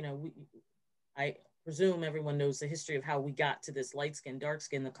and how, I presume everyone knows the history of how we got to this light skin, dark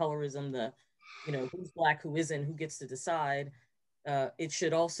skin, the colorism, the, who's Black, who isn't, who gets to decide. It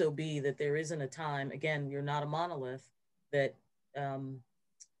should also be that there isn't a time, again, you're not a monolith, that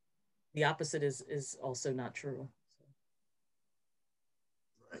the opposite is also not true.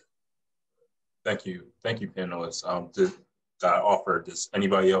 Right. Thank you, panelists. That I offer. Does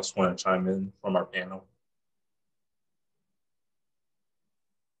anybody else want to chime in from our panel?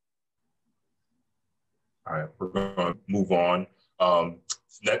 All right, we're going to move on.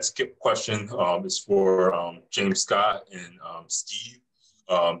 Next question is for James Scott and Steve.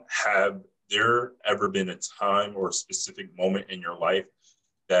 Have there ever been a time or a specific moment in your life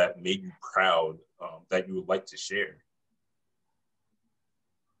that made you proud that you would like to share?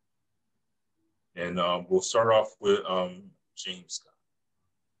 And we'll start off with James Scott.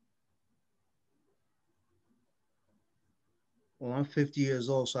 Well, I'm 50 years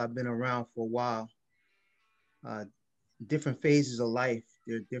old, so I've been around for a while. Different phases of life,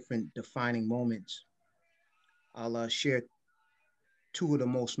 there are different defining moments. I'll share two of the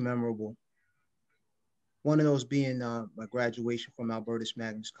most memorable. One of those being my graduation from Albertus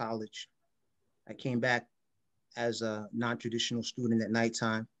Magnus College. I came back as a non-traditional student at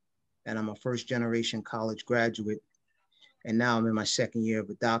nighttime, and I'm a first generation college graduate. And now I'm in my second year of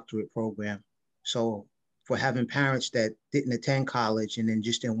a doctorate program. So for having parents that didn't attend college and then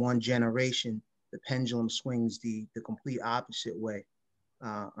just in one generation, the pendulum swings the complete opposite way.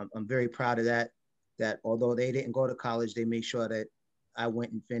 I'm very proud of that although they didn't go to college, they made sure that I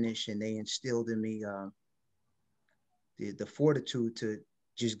went and finished, and they instilled in me the fortitude to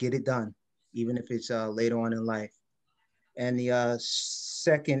just get it done, even if it's later on in life. And the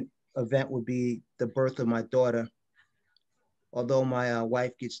second event would be the birth of my daughter. Although my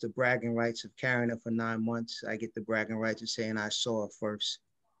wife gets the bragging rights of carrying her for 9 months, I get the bragging rights of saying I saw her first.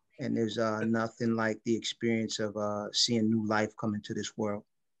 And there's nothing like the experience of seeing new life come into this world.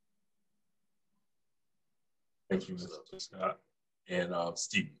 Thank you, Mr. Scott. And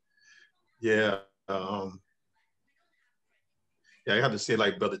Steve. Yeah. Yeah, I have to say,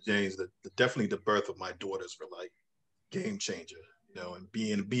 like Brother James, that definitely the birth of my daughters were like game changer, and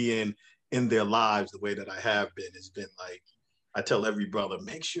being in their lives the way that I have been has been like, I tell every brother,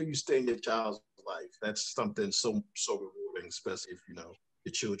 make sure you stay in your child's life. That's something so rewarding, especially if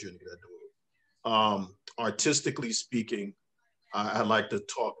your children are doing. Artistically speaking, I like to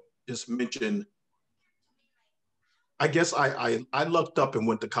mention, I guess I lucked up and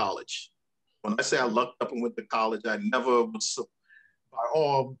went to college. When I say I lucked up and went to college, I never was, by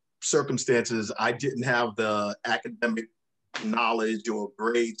all circumstances, I didn't have the academic knowledge or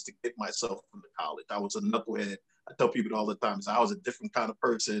grades to get myself into college. I was a knucklehead. I tell people all the time, I was a different kind of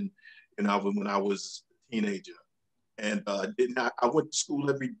person, when I was a teenager. And I went to school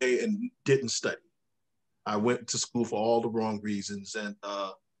every day and didn't study. I went to school for all the wrong reasons, and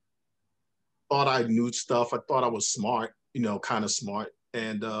thought I knew stuff. I thought I was smart, kind of smart.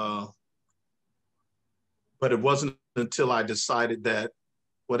 And but it wasn't until I decided that,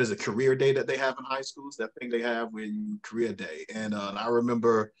 what is a career day that they have in high schools? That thing they have where you career day. And I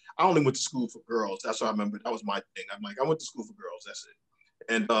remember I only went to school for girls. That's what I remember. That was my thing. I'm like, I went to school for girls. That's it.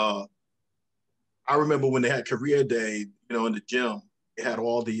 And I remember when they had career day, in the gym, they had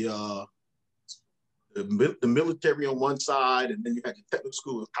all the military on one side, and then you had the technical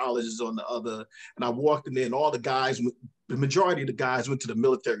school and colleges on the other. And I walked in there, and all the majority of the guys went to the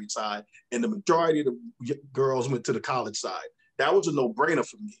military side, and the majority of the girls went to the college side. That was a no-brainer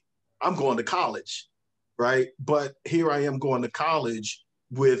for me. I'm going to college, right? But here I am going to college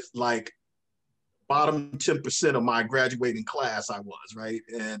with like bottom 10% of my graduating class I was, right?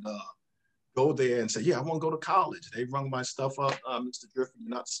 And go there and say, yeah, I want to go to college. They rung my stuff up. Mr. Griffin,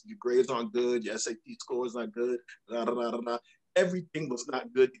 your grades aren't good. Your SAT scores not good. Da, da, da, da, da. Everything was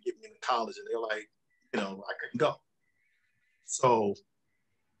not good to get me into college. And they're like, I couldn't go. So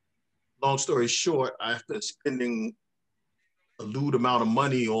long story short, after spending a lewd amount of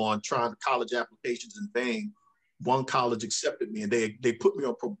money on trying college applications in vain, one college accepted me, and they put me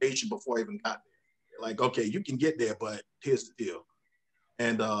on probation before I even got there. They're like, okay, you can get there, but here's the deal.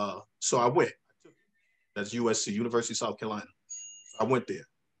 And so I went. That's USC, University of South Carolina. I went there.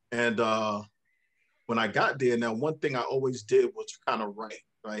 And when I got there, now one thing I always did was kind of write,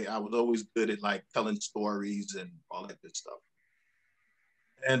 right? I was always good at like telling stories and all that good stuff.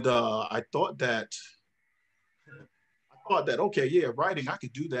 And I thought that, okay, yeah, writing, I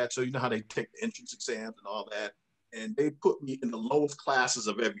could do that. So you know how they take the entrance exams and all that. and they put me in the lowest classes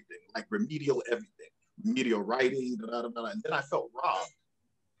of everything, like remedial everything, remedial writing, da, da, da, da. And then I felt robbed.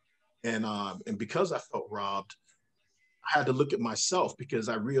 And because I felt robbed, I had to look at myself, because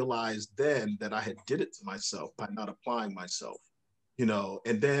I realized then that I had did it to myself by not applying myself, you know.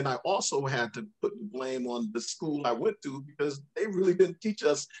 And then I also had to put the blame on the school I went to, because they really didn't teach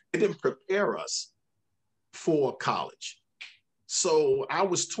us, they didn't prepare us for college. So I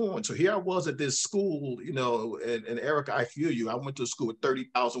was torn. So here I was at this school, you know, and Erica, I feel you. I went to a school with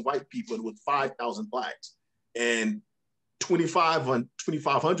 30,000 white people and with 5,000 blacks. And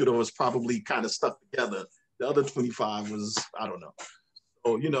 2,500 of us probably kind of stuck together. The other 25 was, I don't know.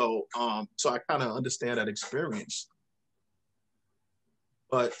 So, you know, so I kind of understand that experience.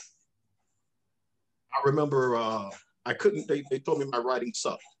 But I remember I couldn't, they told me my writing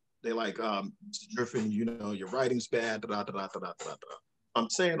sucked. They like, Mr. Griffin, you know, your writing's bad, da, da, da, da, da, da, da. I'm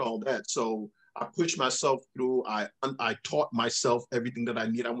saying all that. So I pushed myself through. I taught myself everything that I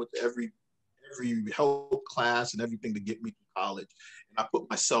need. I went to every health class and everything to get me to college. And I put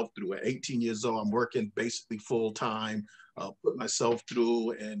myself through. At 18 years old, I'm working basically full time, put myself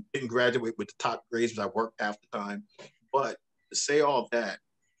through, and didn't graduate with the top grades because I worked half the time. But to say all that,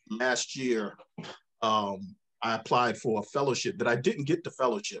 last year, I applied for a fellowship that I didn't get the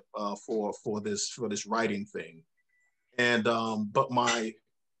fellowship for this writing thing. And but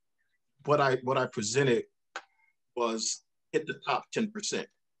what I presented was hit the top 10%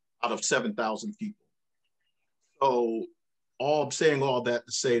 out of 7,000 people. So I'm saying all that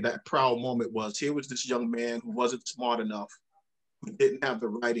to say that proud moment was, here was this young man who wasn't smart enough, who didn't have the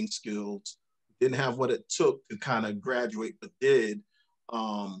writing skills, didn't have what it took to kind of graduate, but did.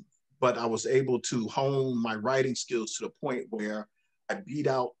 But I was able to hone my writing skills to the point where I beat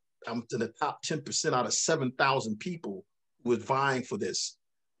out, I'm to the top 10% out of 7,000 people who was vying for this,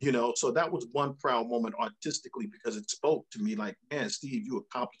 you know. So that was one proud moment artistically, because it spoke to me like, man, Steve, you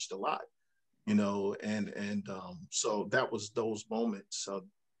accomplished a lot, you know. And so that was those moments. So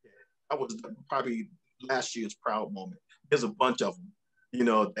that was probably last year's proud moment. There's a bunch of them, you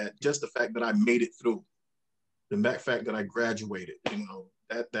know, that just the fact that I made it through, the fact that I graduated, you know,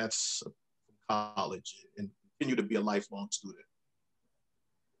 that's college, and continue to be a lifelong student.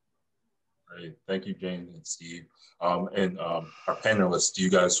 Great. Thank you, James and Steve. And our panelists, do you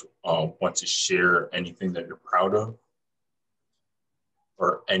guys want to share anything that you're proud of,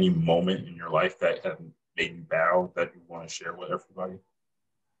 or any moment in your life that have made you bow that you want to share with everybody?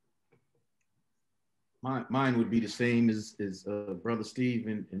 Mine would be the same as Brother Steve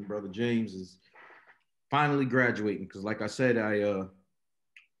and Brother James, is finally graduating. Because like I said,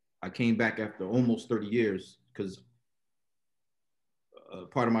 I came back after almost 30 years, because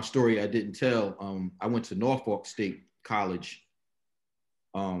part of my story I didn't tell. I went to Norfolk State College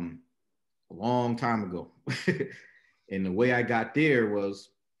a long time ago. And the way I got there was,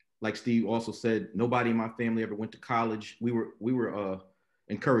 like Steve also said, nobody in my family ever went to college. We were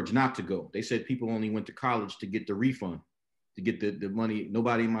encouraged not to go. They said people only went to college to get the refund, to get the money.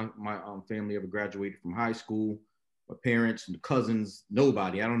 Nobody in my family ever graduated from high school. My parents and cousins,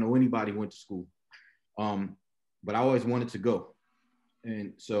 nobody. I don't know anybody who went to school. But I always wanted to go.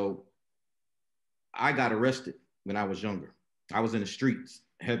 And so I got arrested when I was younger. I was in the streets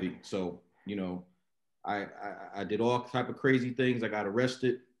heavy. So, you know, I did all type of crazy things. I got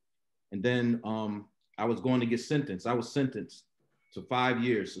arrested. And then I was going to get sentenced. I was sentenced to 5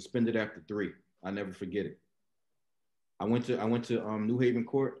 years, suspended after 3. I never forget it. I went to New Haven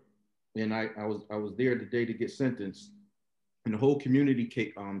Court, and I was there the day to get sentenced, and the whole community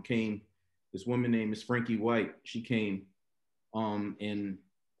came. This woman named Miss Frankie White, she came, and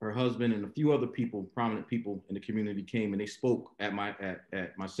her husband and a few other people, prominent people in the community, came, and they spoke at my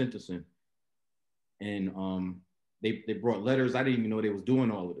sentencing, and they brought letters. I didn't even know they was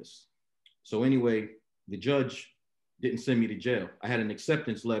doing all of this. So anyway, the judge didn't send me to jail. I had an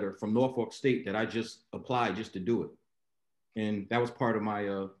acceptance letter from Norfolk State that I just applied just to do it. And that was part of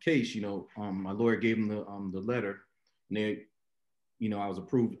my case. You know, my lawyer gave him the letter, and they, you know, I was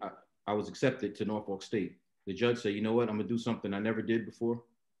approved. I was accepted to Norfolk State. The judge said, you know what, I'm gonna do something I never did before.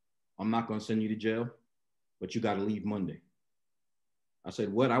 I'm not gonna send you to jail, but you gotta leave Monday. I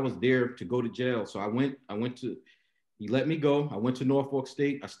said, what? I was there to go to jail. So I went to, he let me go. I went to Norfolk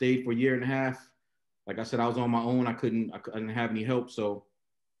State. I stayed for a year and a half. Like I said, I was on my own. I didn't have any help. So,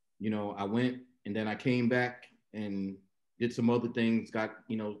 you know, I went, and then I came back and did some other things, got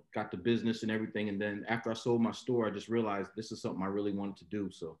the business and everything. And then after I sold my store, I just realized this is something I really wanted to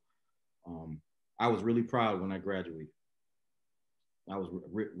do. So I was really proud when I graduated. I was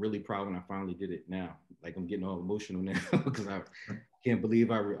really proud when I finally did it now. Like, I'm getting all emotional now because can't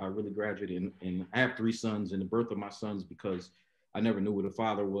believe I really graduated. And I have 3 sons, and the birth of my sons, because I never knew what a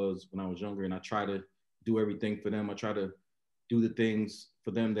father was when I was younger, and I try to do everything for them. I try to do the things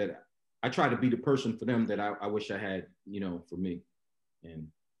for them that I try to be the person for them that I wish I had, you know, for me. And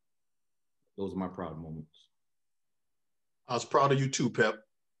those are my proud moments. I was proud of you too, Pep.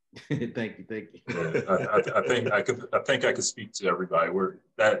 Thank you. Yeah, I think I could speak to everybody.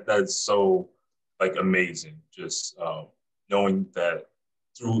 That's so like amazing. Just knowing that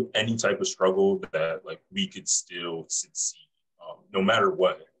through any type of struggle that like we could still succeed, no matter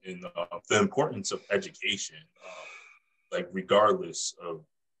what. And the importance of education, like regardless of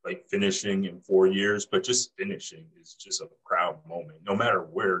like finishing in 4 years, but just finishing is just a proud moment, no matter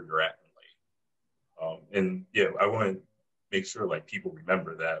where you're at in life. And yeah, I want to make sure like people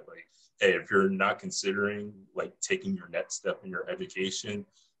remember that, like, hey, if you're not considering like taking your next step in your education,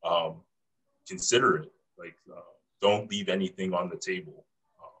 consider it. Like, don't leave anything on the table.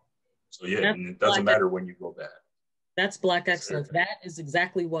 So yeah, and it doesn't matter when you go back. That's Black excellence. That is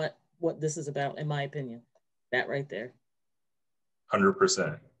exactly what this is about, in my opinion. That right there.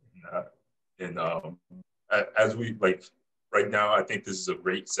 100%. And as we like right now, I think this is a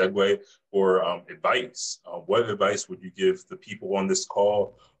great segue for advice. What advice would you give the people on this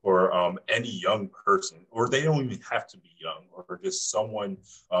call, or any young person, or they don't even have to be young, or just someone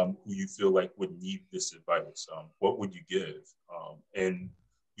who you feel like would need this advice? What would you give? And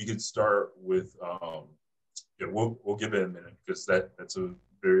you could start with, yeah, we'll give it a minute because that's a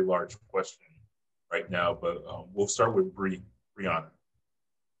very large question right now, but we'll start with Brianna.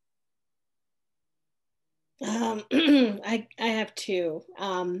 I have 2.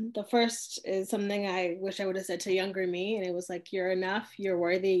 The first is something I wish I would have said to younger me, and it was like, you're enough, you're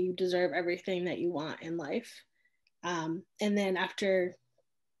worthy, you deserve everything that you want in life. And then after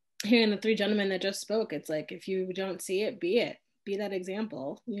hearing the 3 gentlemen that just spoke, it's like, if you don't see it, be that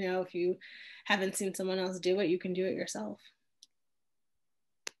example. You know, if you haven't seen someone else do it, you can do it yourself.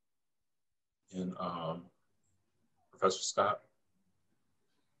 And Professor Scott.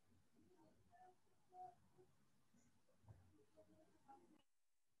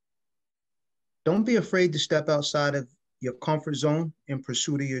 Don't be afraid to step outside of your comfort zone in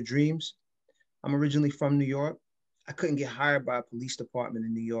pursuit of your dreams. I'm originally from New York. I couldn't get hired by a police department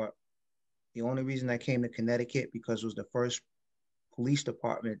in New York. The only reason I came to Connecticut because it was the first police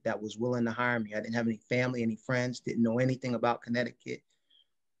department that was willing to hire me. I didn't have any family, any friends, didn't know anything about Connecticut.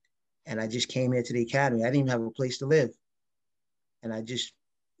 And I just came here to the academy. I didn't even have a place to live. And I just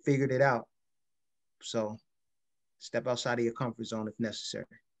figured it out. So step outside of your comfort zone if necessary.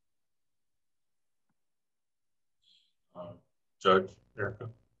 Judge Erica.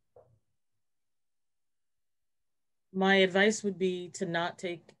 My advice would be to not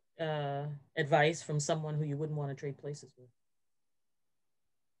take advice from someone who you wouldn't want to trade places with.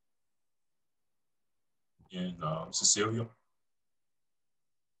 And Cecilia.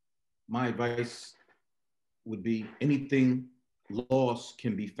 My advice would be anything lost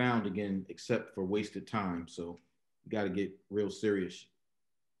can be found again except for wasted time. So you got to get real serious.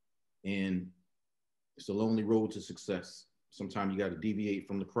 And it's a lonely road to success. Sometimes you got to deviate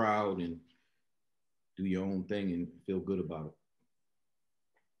from the crowd and do your own thing and feel good about it.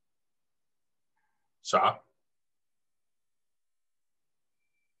 Sha.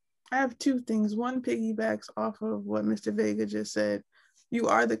 I have 2 things. One piggybacks off of what Mr. Vega just said. You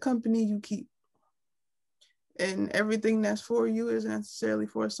are the company you keep. And everything that's for you isn't necessarily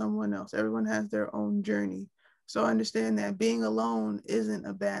for someone else. Everyone has their own journey. So understand that being alone isn't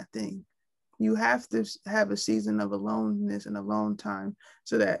a bad thing. You have to have a season of aloneness and alone time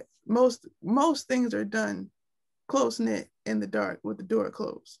so that most things are done close-knit in the dark with the door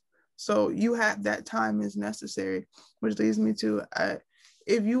closed. So you have that time is necessary, which leads me to,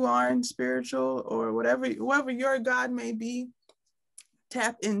 if you aren't spiritual or whoever your God may be,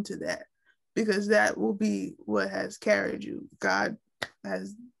 tap into that, because that will be what has carried you. God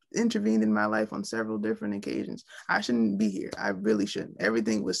has intervened in my life on several different occasions. I shouldn't be here. I really shouldn't.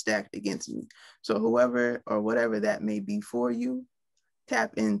 Everything was stacked against me. So whoever or whatever that may be for you,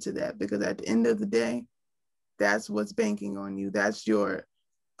 tap into that, because at the end of the day, that's what's banking on you. That's your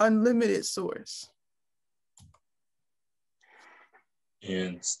unlimited source.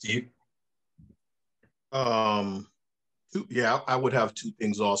 And Steve. Yeah, I would have 2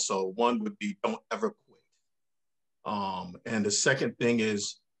 things also. One would be don't ever quit. And the second thing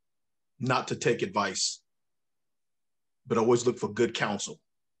is not to take advice, but always look for good counsel.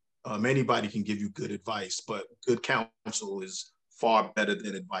 Anybody can give you good advice, but good counsel is far better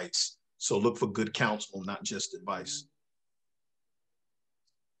than advice. So look for good counsel, not just advice.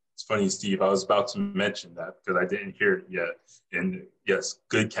 It's funny, Steve, I was about to mention that because I didn't hear it yet. And yes,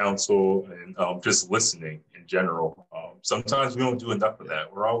 good counsel and just listening in general. Sometimes we don't do enough of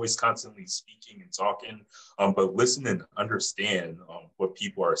that. We're always constantly speaking and talking, but listen and understand what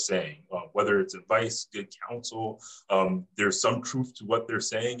people are saying, whether it's advice, good counsel. There's some truth to what they're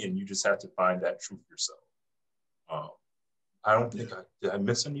saying, and you just have to find that truth yourself. I don't think did I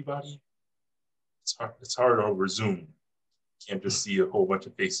miss anybody? It's hard over Zoom. Can't just see a whole bunch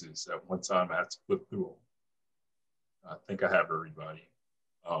of faces at one time. I have to flip through them. I think I have everybody.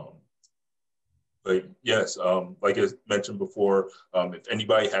 But yes, like I mentioned before, if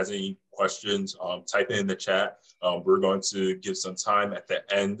anybody has any questions, type it in the chat. We're going to give some time at the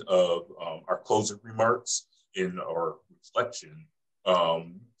end of our closing remarks in our reflection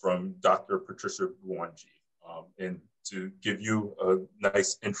from Dr. Patricia Buwanji. And to give you a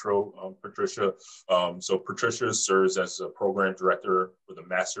nice intro, Patricia. So Patricia serves as a program director for the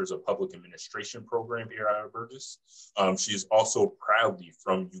Masters of Public Administration program here at Albertus. She is also proudly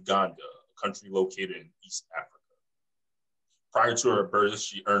from Uganda, a country located in East Africa. Prior to Albertus,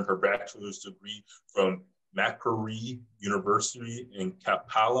 she earned her bachelor's degree from Makerere University in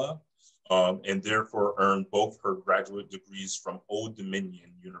Kampala, and therefore earned both her graduate degrees from Old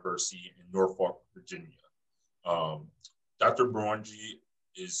Dominion University in Norfolk, Virginia. Dr. Buwanji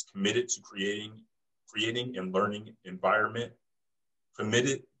is committed to creating a learning environment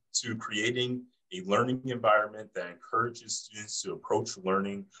that encourages students to approach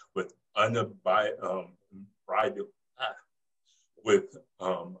learning with unbridled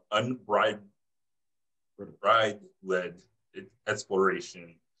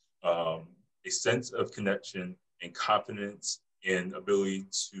exploration, a sense of connection and confidence and ability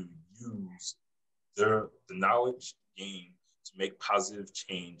to use the knowledge gained to make positive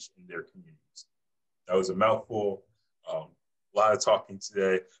change in their communities. That was a mouthful, a lot of talking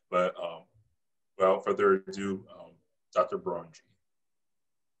today, but without further ado, Dr. Buwanji.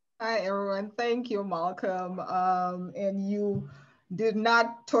 Hi, everyone. Thank you, Malcolm. And you did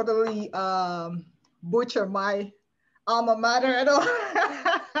not totally butcher my alma mater at all.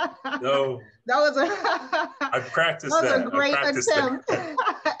 No. That was I practiced that. That was a great attempt.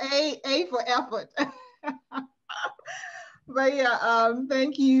 A for effort. But yeah,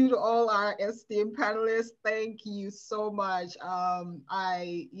 thank you to all our esteemed panelists. Thank you so much.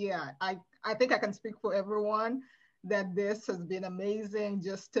 I think I can speak for everyone that this has been amazing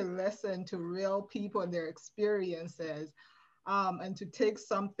just to listen to real people and their experiences, and to take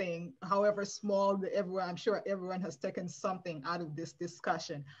something, however small, I'm sure everyone has taken something out of this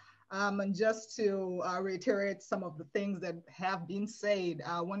discussion. And just to reiterate some of the things that have been said,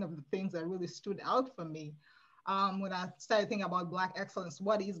 one of the things that really stood out for me when I started thinking about Black excellence,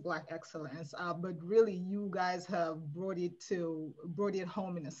 what is Black excellence? But really, you guys have brought it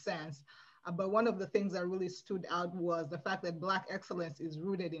home in a sense. But one of the things that really stood out was the fact that Black excellence is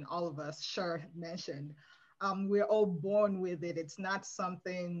rooted in all of us. Shar mentioned, we're all born with it. It's not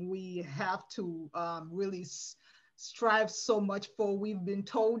something we have to really strive so much for. We've been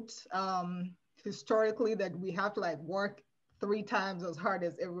told historically that we have to like work 3 times as hard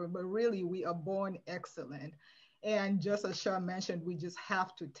as everyone, but really we are born excellent. And just as Shar mentioned, we just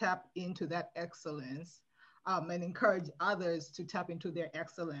have to tap into that excellence and encourage others to tap into their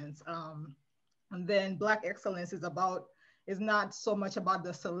excellence. And then Black excellence is not so much about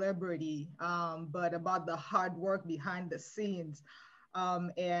the celebrity, but about the hard work behind the scenes,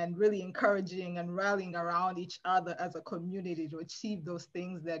 and really encouraging and rallying around each other as a community to achieve those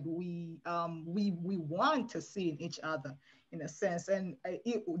things that we want to see in each other, in a sense, and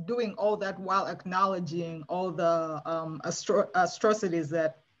doing all that while acknowledging all the atrocities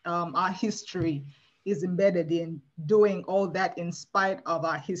that our history is embedded in, doing all that in spite of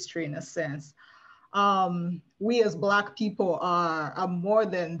our history, in a sense. We as Black people are more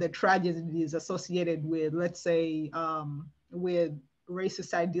than the tragedies associated with, let's say, with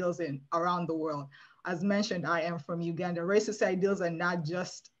racist ideals around the world. As mentioned, I am from Uganda. Racist ideals are not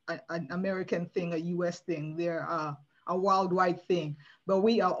just an American thing, a US thing. They're a worldwide thing, but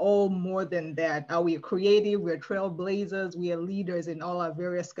we are all more than that. We are creative, we're trailblazers, we are leaders in all our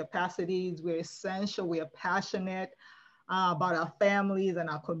various capacities. We're essential, we are passionate about our families and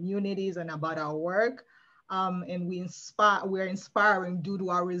our communities and about our work. And we're inspiring due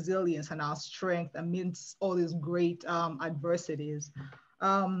to our resilience and our strength amidst all these great adversities.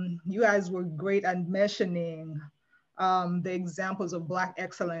 You guys were great at mentioning the examples of Black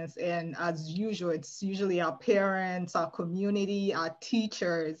excellence. And as usual, it's usually our parents, our community, our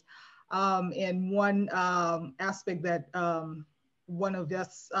teachers. And one aspect that one of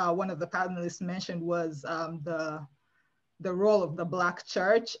the panelists mentioned was the role of the Black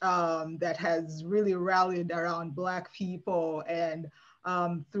church that has really rallied around Black people, and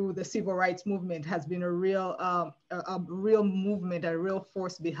through the civil rights movement has been a real movement, a real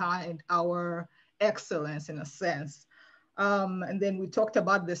force behind our excellence in a sense. And then we talked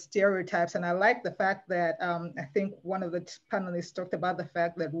about the stereotypes, and I like the fact that I think one of the panelists talked about the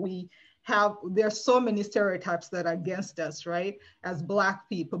fact that there's so many stereotypes that are against us, right, as Black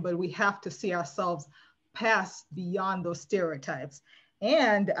people, but we have to see ourselves past beyond those stereotypes.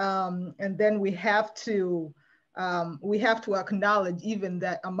 And then we have to acknowledge even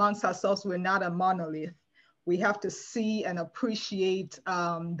that amongst ourselves, we're not a monolith. We have to see and appreciate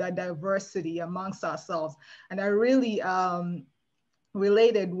the diversity amongst ourselves. And I really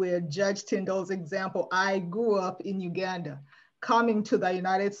related with Judge Tyndall's example. I grew up in Uganda, coming to the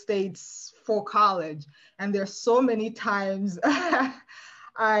United States for college. And there's so many times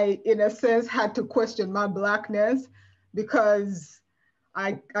I, in a sense, had to question my Blackness, because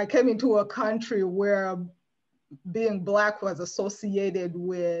I came into a country where being Black was associated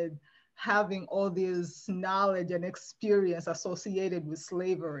with having all this knowledge and experience associated with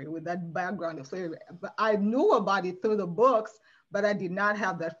slavery, with that background of slavery. But I knew about it through the books, but I did not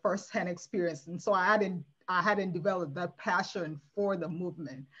have that firsthand experience. And so I hadn't developed that passion for the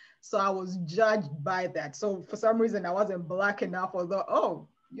movement. So I was judged by that. So for some reason I wasn't Black enough, although,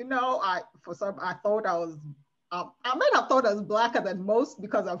 I thought I was, I might have thought I was Blacker than most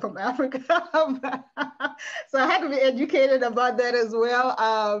because I'm from Africa. So I had to be educated about that as well.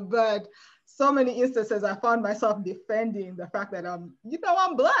 But so many instances I found myself defending the fact that I'm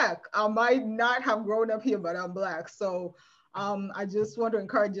Black. I might not have grown up here, but I'm Black. So I just want to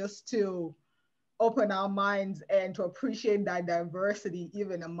encourage us to open our minds and to appreciate that diversity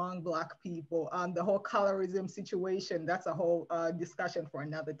even among Black people. The whole colorism situation, that's a whole discussion for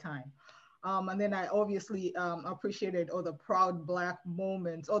another time. And then I obviously appreciated all the proud Black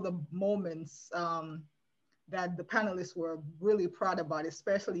moments, all the moments that the panelists were really proud about,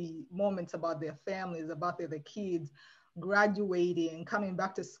 especially moments about their families, about their kids graduating, coming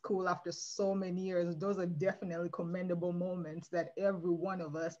back to school after so many years. Those are definitely commendable moments that every one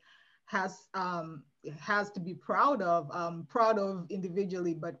of us has to be proud of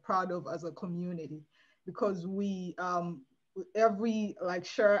individually, but proud of as a community, because we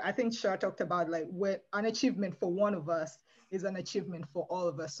I think Shar talked about, like, an achievement for one of us is an achievement for all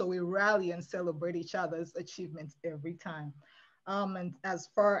of us. So we rally and celebrate each other's achievements every time. And as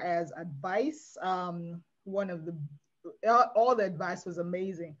far as advice, all the advice was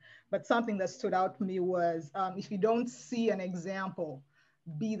amazing, but something that stood out to me was, if you don't see an example,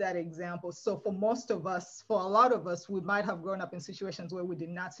 be that example. So for a lot of us, we might have grown up in situations where we did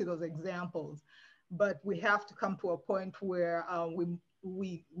not see those examples, but we have to come to a point where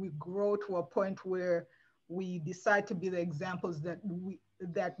we grow to a point where we decide to be the examples that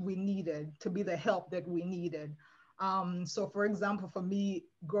we needed, to be the help that we needed. So for example, for me,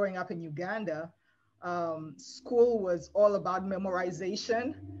 growing up in Uganda, school was all about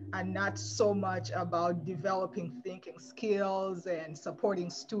memorization and not so much about developing thinking skills and supporting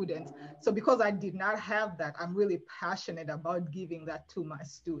students. So because I did not have that, I'm really passionate about giving that to my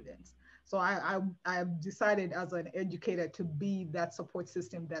students. So I decided as an educator to be that support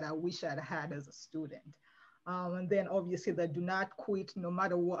system that I wish I'd had as a student. And then obviously the do not quit, no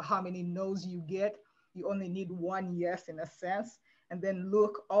matter how many no's you get, you only need one yes in a sense. And then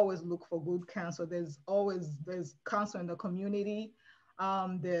always look for good counsel. There's counsel in the community.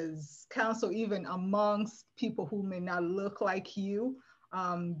 There's counsel even amongst people who may not look like you.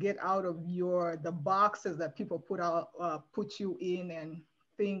 Get out of the boxes that people put you in, and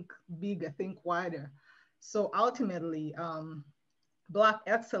think bigger, think wider. So ultimately, Black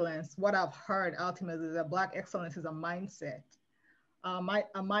excellence, what I've heard ultimately is that Black excellence is a mindset. A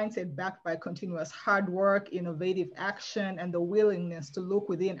mindset backed by continuous hard work, innovative action, and the willingness to look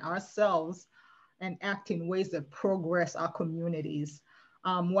within ourselves and act in ways that progress our communities,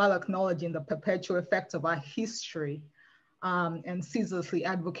 while acknowledging the perpetual effects of our history, and ceaselessly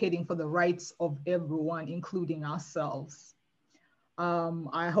advocating for the rights of everyone, including ourselves.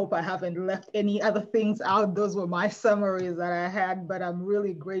 I hope I haven't left any other things out. Those were my summaries that I had, but I'm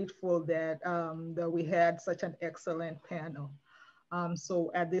really grateful that we had such an excellent panel. So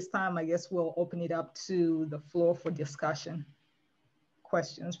at this time, I guess we'll open it up to the floor for discussion.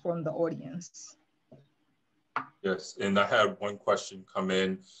 Questions from the audience. Yes, and I had one question come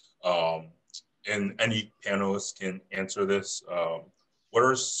in, and any panelists can answer this. What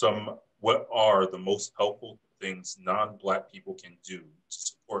are the most helpful things non-Black people can do to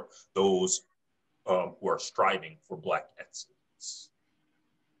support those who are striving for Black excellence?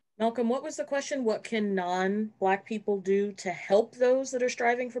 Malcolm, what was the question? What can non-Black people do to help those that are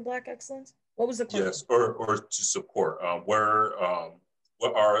striving for Black excellence? What was the question? Yes, or to support.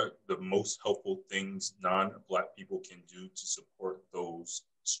 What are the most helpful things non-Black people can do to support those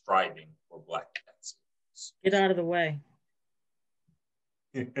striving for Black excellence? Get out of the way.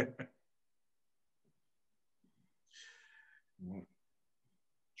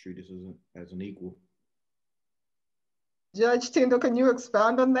 Treat us as an equal. Judge Tyndall, can you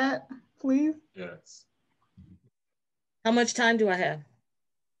expound on that, please? Yes. How much time do I have?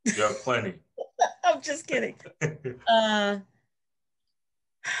 You have plenty. I'm just kidding.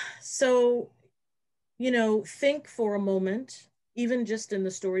 So, think for a moment, even just in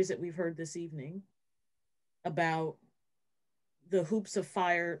the stories that we've heard this evening, about the hoops of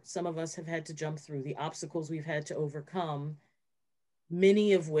fire some of us have had to jump through, the obstacles we've had to overcome,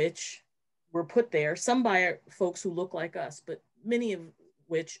 many of which were put there, some by folks who look like us, but many of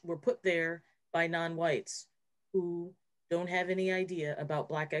which were put there by non-whites who don't have any idea about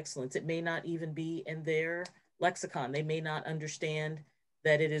Black excellence. It may not even be in their lexicon. They may not understand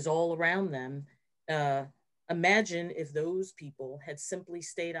that it is all around them. Imagine if those people had simply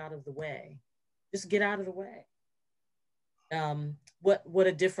stayed out of the way. Just get out of the way. What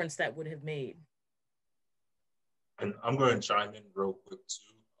a difference that would have made. And I'm going to chime in real quick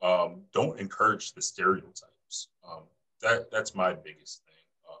too. Don't encourage the stereotypes. That's my biggest thing.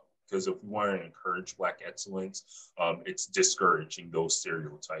 Because if we want to encourage Black excellence, it's discouraging those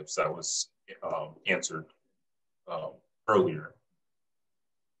stereotypes that was answered earlier.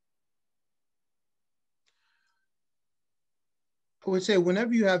 I would say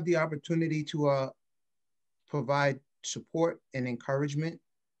whenever you have the opportunity to provide support and encouragement,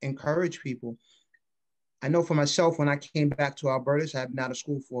 encourage people. I know for myself, when I came back to Albertus, I've been out of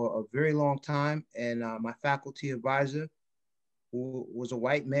school for a very long time, and my faculty advisor, who was a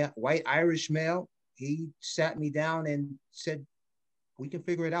white Irish male, he sat me down and said, "We can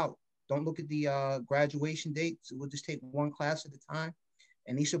figure it out. Don't look at the graduation dates. We'll just take one class at a time."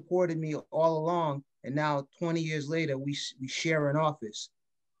 And he supported me all along. And now 20 years later, we share an office.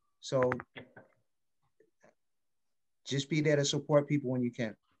 So just be there to support people when you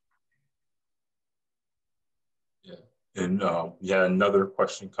can. Yeah. And we had another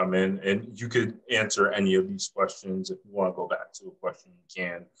question come in, and you could answer any of these questions. If you want to go back to a question, you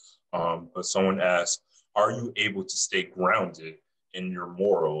can. But someone asked, are you able to stay grounded in your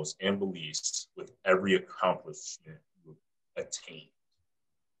morals and beliefs with every accomplishment you attain?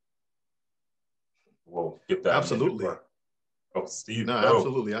 We'll get that. Absolutely. Oh, Steve. No,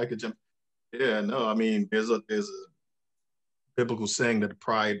 absolutely. I could jump. Yeah, no, I mean, there's a biblical saying that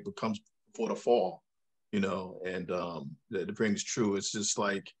pride becomes before the fall, and that rings true. It's just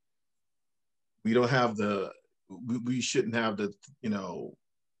like, we don't have we shouldn't have the,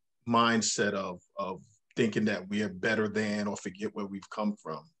 mindset of thinking that we are better than or forget where we've come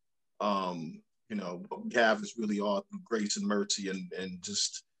from. What we have is really all through grace and mercy and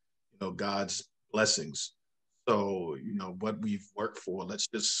just, God's blessings. So, what we've worked for, let's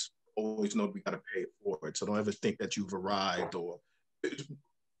just always know we got to pay it forward. So don't ever think that you've arrived. Or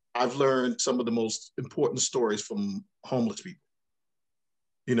I've learned some of the most important stories from homeless people.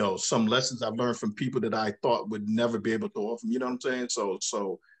 Some lessons I've learned from people that I thought would never be able to offer. You know what I'm saying?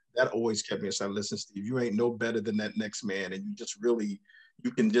 So that always kept me aside. Listen, Steve, you ain't no better than that next man. And you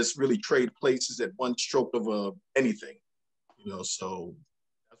can just really trade places at one stroke of anything, so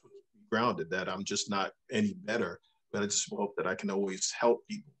that's what keeps me grounded, that I'm just not any better, but I just hope that I can always help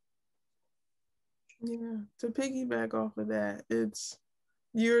people. Yeah, to piggyback off of that, it's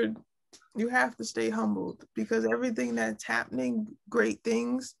you have to stay humbled, because everything that's happening, great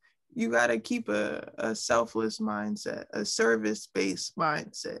things, you got to keep a selfless mindset, a service-based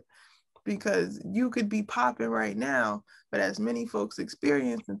mindset, because you could be popping right now, but as many folks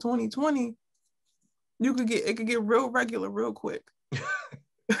experienced in 2020, it could get real regular real quick.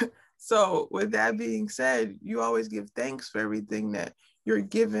 So with that being said, you always give thanks for everything that you're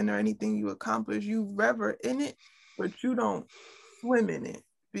given or anything you accomplish. You revel in it, but you don't swim in it,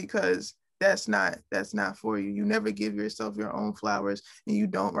 because that's not for you. You never give yourself your own flowers, and you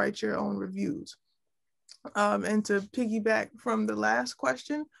don't write your own reviews. And to piggyback from the last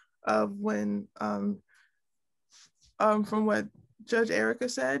question of when from what Judge Erica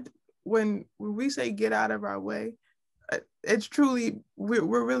said, when we say get out of our way, it's truly,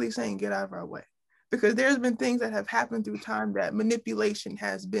 we're really saying get out of our way, because there's been things that have happened through time that manipulation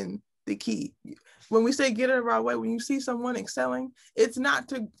has been the key. When we say get out of our way, when you see someone excelling, it's not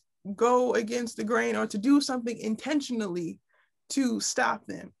to go against the grain or to do something intentionally to stop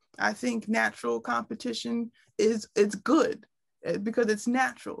them. I think natural competition it's good. because it's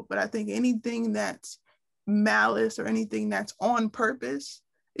natural. But I think anything that's malice or anything that's on purpose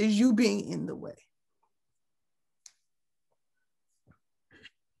is you being in the way.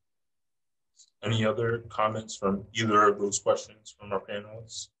 Any other comments from either of those questions from our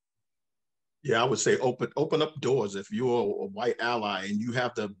panelists? Yeah, I would say open up doors. If you're a white ally and you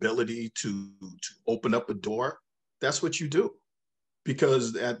have the ability to open up a door, that's what you do.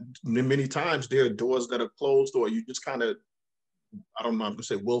 Because at many times there are doors that are closed, or you just kind of, I don't know, I'm gonna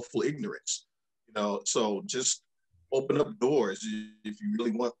say willful ignorance. You know, so just open up doors. If you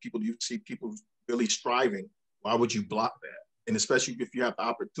really want people, you see people really striving, why would you block that? And especially if you have the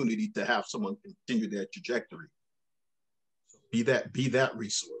opportunity to have someone continue their trajectory. So be that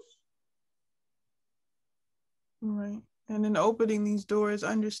resource. Right. And in opening these doors,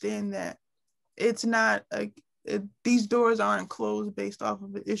 understand that it's not these doors aren't closed based off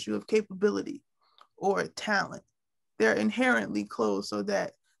of an issue of capability or talent. They're inherently closed so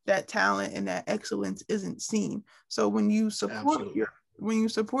that that talent and that excellence isn't seen. So when you support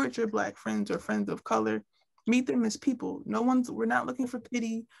your Black friends or friends of color, meet them as people. We're not looking for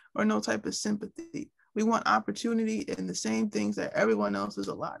pity or no type of sympathy. We want opportunity and the same things that everyone else is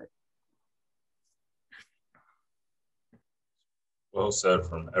allotted. Well said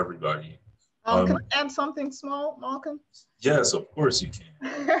from everybody. Can I add something small, Malcolm? Yes, of course you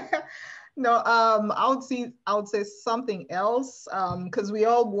can. No, I would say something else, because we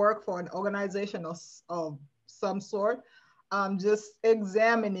all work for an organization of some sort. Just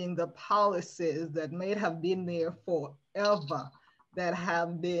examining the policies that may have been there forever, that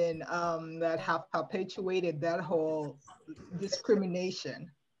have been that have perpetuated that whole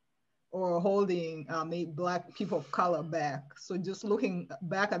discrimination or holding Black people of color back. So just looking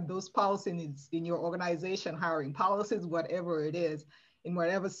back at those policies in your organization, hiring policies, whatever it is, in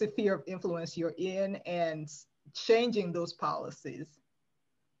whatever sphere of influence you're in, and changing those policies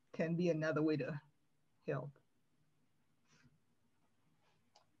can be another way to help.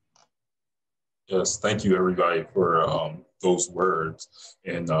 Yes, thank you everybody for those words.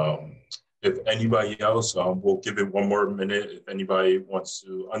 And if anybody else, we'll give it one more minute. If anybody wants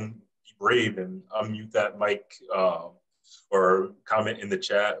to be brave and unmute that mic or comment in the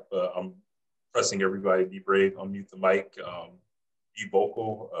chat, but I'm pressing everybody to be brave, unmute the mic, be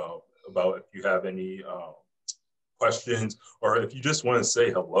vocal about if you have any questions, or if you just want to say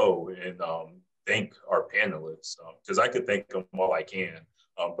hello and thank our panelists, because I could thank them all I can,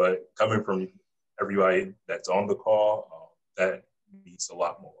 but coming from everybody that's on the call, that means a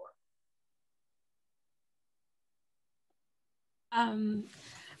lot more.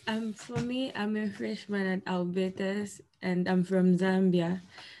 For me, I'm a freshman at Albertus and I'm from Zambia.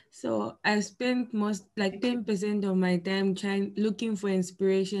 So I spent most, like 10% of my time looking for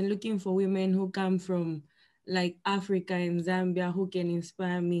inspiration, looking for women who come from like Africa and Zambia who can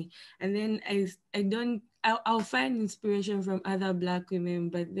inspire me. And then I'll find inspiration from other Black women,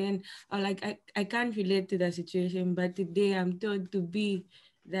 but then I can't relate to the situation. But today I'm told to be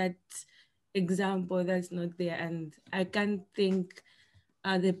that example that's not there. And I can't thank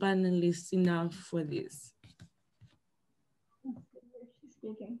the panelists enough for this.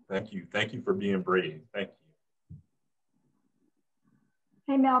 Speaking. Thank you. Thank you for being brave. Thank you.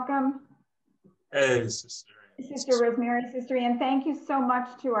 Hey, Malcolm. Hey, Sister. Sister Rosemary, Sister Ann, thank you so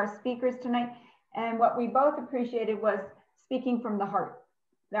much to our speakers tonight. And what we both appreciated was speaking from the heart.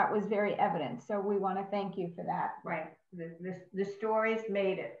 That was very evident. So we want to thank you for that. Right. The stories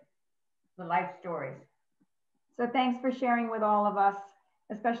made it, the life stories. So thanks for sharing with all of us,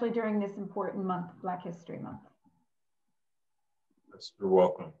 especially during this important month, Black History Month. Yes, you're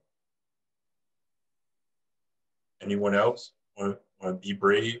welcome. Anyone else want to be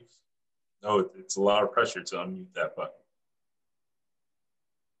brave? No, it's a lot of pressure to unmute that button.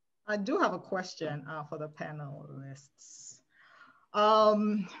 I do have a question for the panelists. All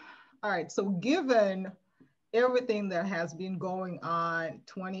right, so given everything that has been going on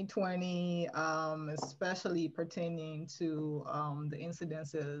 2020, especially pertaining to the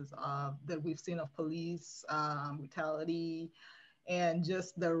incidences that we've seen of police brutality, and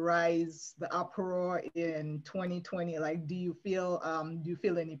just the rise, the uproar in 2020, like, do you feel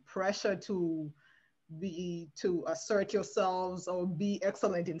any pressure to assert yourselves or be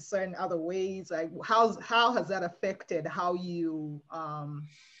excellent in certain other ways? Like, how has that affected how you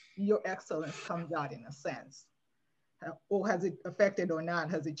your excellence comes out, in a sense? Or has it affected or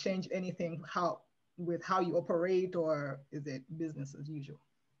not? Has it changed anything with how you operate, or is it business as usual?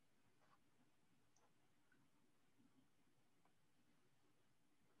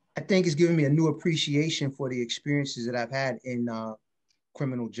 I think it's given me a new appreciation for the experiences that I've had in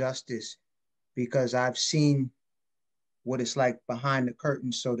criminal justice, because I've seen what it's like behind the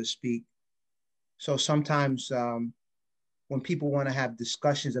curtain, so to speak. So sometimes when people want to have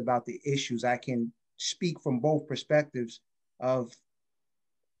discussions about the issues, I can speak from both perspectives of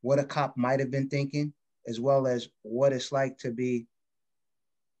what a cop might have been thinking, as well as what it's like to be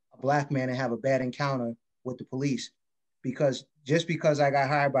a Black man and have a bad encounter with the police. Because just because I got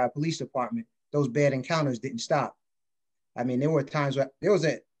hired by a police department, those bad encounters didn't stop. I mean, there were times where there was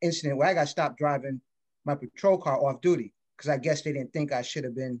an incident where I got stopped driving my patrol car off duty because I guess they didn't think I should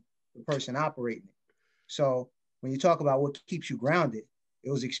have been the person operating it. So when you talk about what keeps you grounded,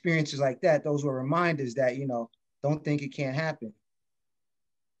 it was experiences like that. Those were reminders that, you know, don't think it can't happen.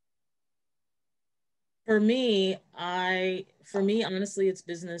 For me, honestly, it's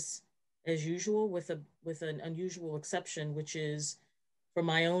business as usual with an unusual exception, which is for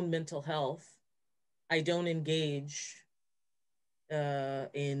my own mental health. I don't engage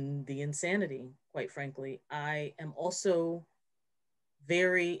in the insanity, quite frankly. I am also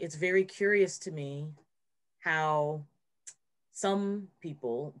it's very curious to me how some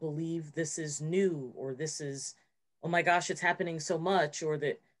people believe this is new, or this is, oh my gosh, it's happening so much, or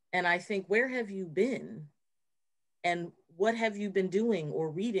that, and I think, where have you been? And what have you been doing or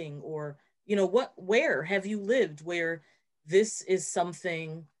reading, or, you know, where have you lived where this is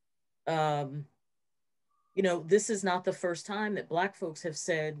something, you know, this is not the first time that Black folks have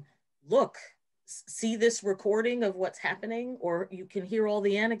said, look, see this recording of what's happening, or you can hear all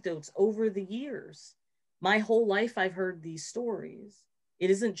the anecdotes over the years. My whole life, I've heard these stories.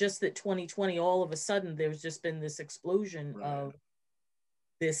 It isn't just that 2020, all of a sudden, there's just been this explosion of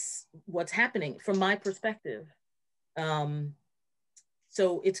this, what's happening from my perspective.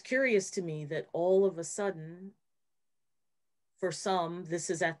 So it's curious to me that all of a sudden, for some, this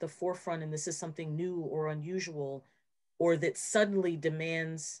is at the forefront and this is something new or unusual, or that suddenly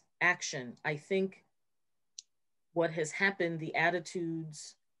demands action. I think what has happened, the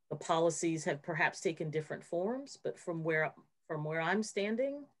attitudes, the policies have perhaps taken different forms, but from where I'm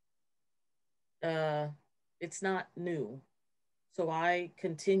standing, it's not new. So I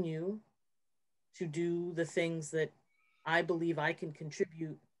continue to do the things that I believe I can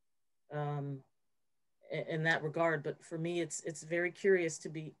contribute in that regard. But for me, it's very curious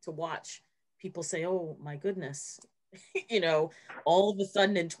to watch people say, oh my goodness, you know, all of a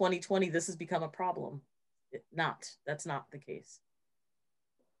sudden in 2020, this has become a problem. That's not the case.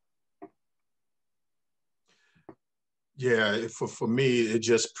 Yeah, for me, it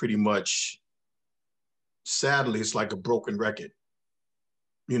just pretty much, sadly, it's like a broken record.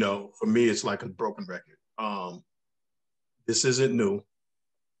 You know, for me, it's like a broken record. This isn't new.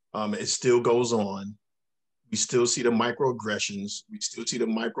 It still goes on. We still see the microaggressions. We still see the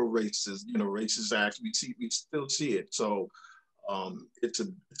micro races, you know, racist acts. We still see it. So it's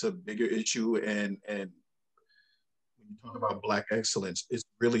a bigger issue. And when you talk about Black excellence, it's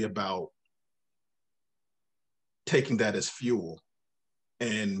really about taking that as fuel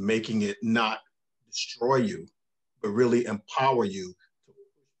and making it not destroy you, but really empower you to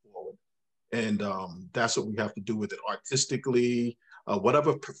push forward. And that's what we have to do with it artistically.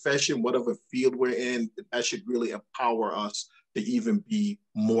 Whatever profession, whatever field we're in, that should really empower us to even be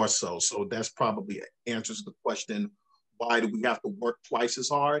more so. So that's probably answers the question, why do we have to work twice as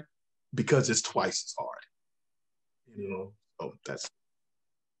hard? Because it's twice as hard. You know, so that's.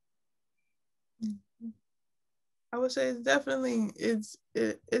 I would say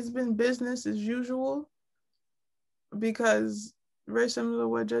it's been business as usual, because very similar to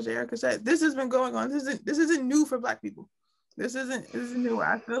what Judge Erica said, this has been going on. This isn't new for Black people. This isn't new.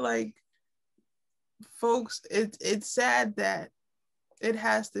 I feel like folks, it's sad that it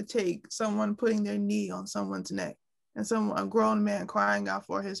has to take someone putting their knee on someone's neck and a grown man crying out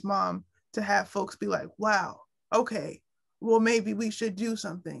for his mom to have folks be like, wow, okay, well, maybe we should do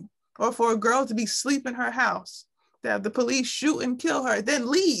something. Or for a girl to be asleep in her house, to have the police shoot and kill her,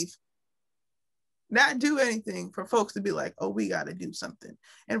 then leave. Not do anything, for folks to be like, oh, we got to do something.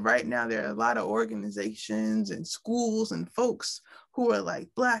 And right now, there are a lot of organizations and schools and folks who are like,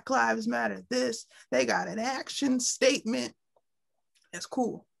 Black Lives Matter, they got an action statement. That's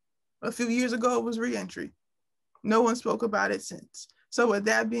cool. A few years ago, it was reentry. No one spoke about it since. So with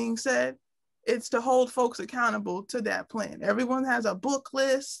that being said, it's to hold folks accountable to that plan. Everyone has a book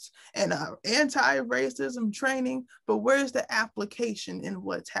list and anti-racism training, but where's the application in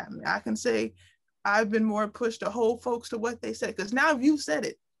what's happening? I can say I've been more pushed to hold folks to what they said, because now you said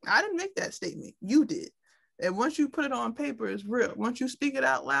it. I didn't make that statement. You did. And once you put it on paper, it's real. Once you speak it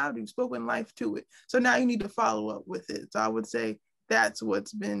out loud, you've spoken life to it. So now you need to follow up with it. So I would say that's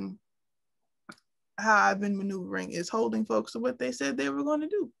what's been how I've been maneuvering, is holding folks to what they said they were going to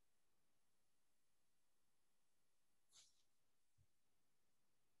do.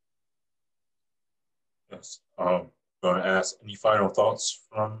 Yes. Going to ask any final thoughts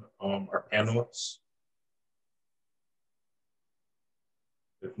from our panelists?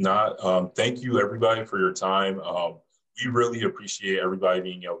 If not, thank you everybody for your time. We really appreciate everybody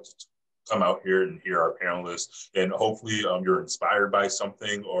being able to come out here and hear our panelists, and hopefully you're inspired by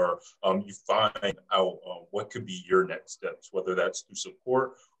something, or you find out what could be your next steps, whether that's through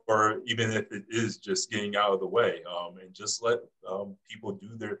support or even if it is just getting out of the way, and just let people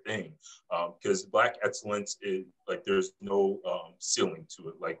do their thing, because Black excellence is like, there's no ceiling to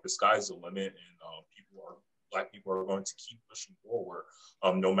it. Like, the sky's the limit, and Black people are going to keep pushing forward,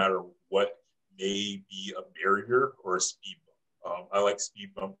 no matter what may be a barrier or a speed bump. I like speed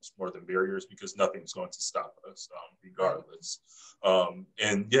bumps more than barriers, because nothing's going to stop us, regardless.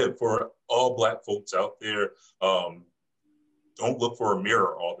 And yeah, for all Black folks out there, don't look for a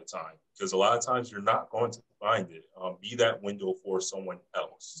mirror all the time, because a lot of times you're not going to find it. Be that window for someone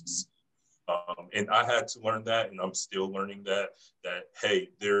else. And I had to learn that, and I'm still learning that hey,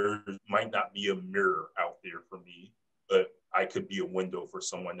 there might not be a mirror out there for me, but I could be a window for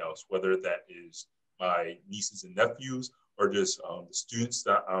someone else, whether that is my nieces and nephews, or just the students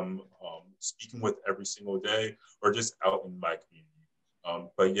that I'm speaking with every single day, or just out in my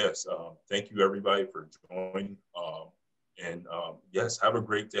community. But yes, thank you everybody for joining. And yes, have a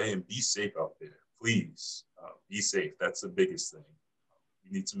great day, and be safe out there. Please be safe. That's the biggest thing.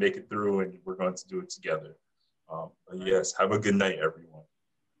 We need to make it through, and we're going to do it together. But yes, have a good night, everyone.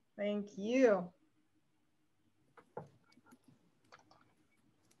 Thank you.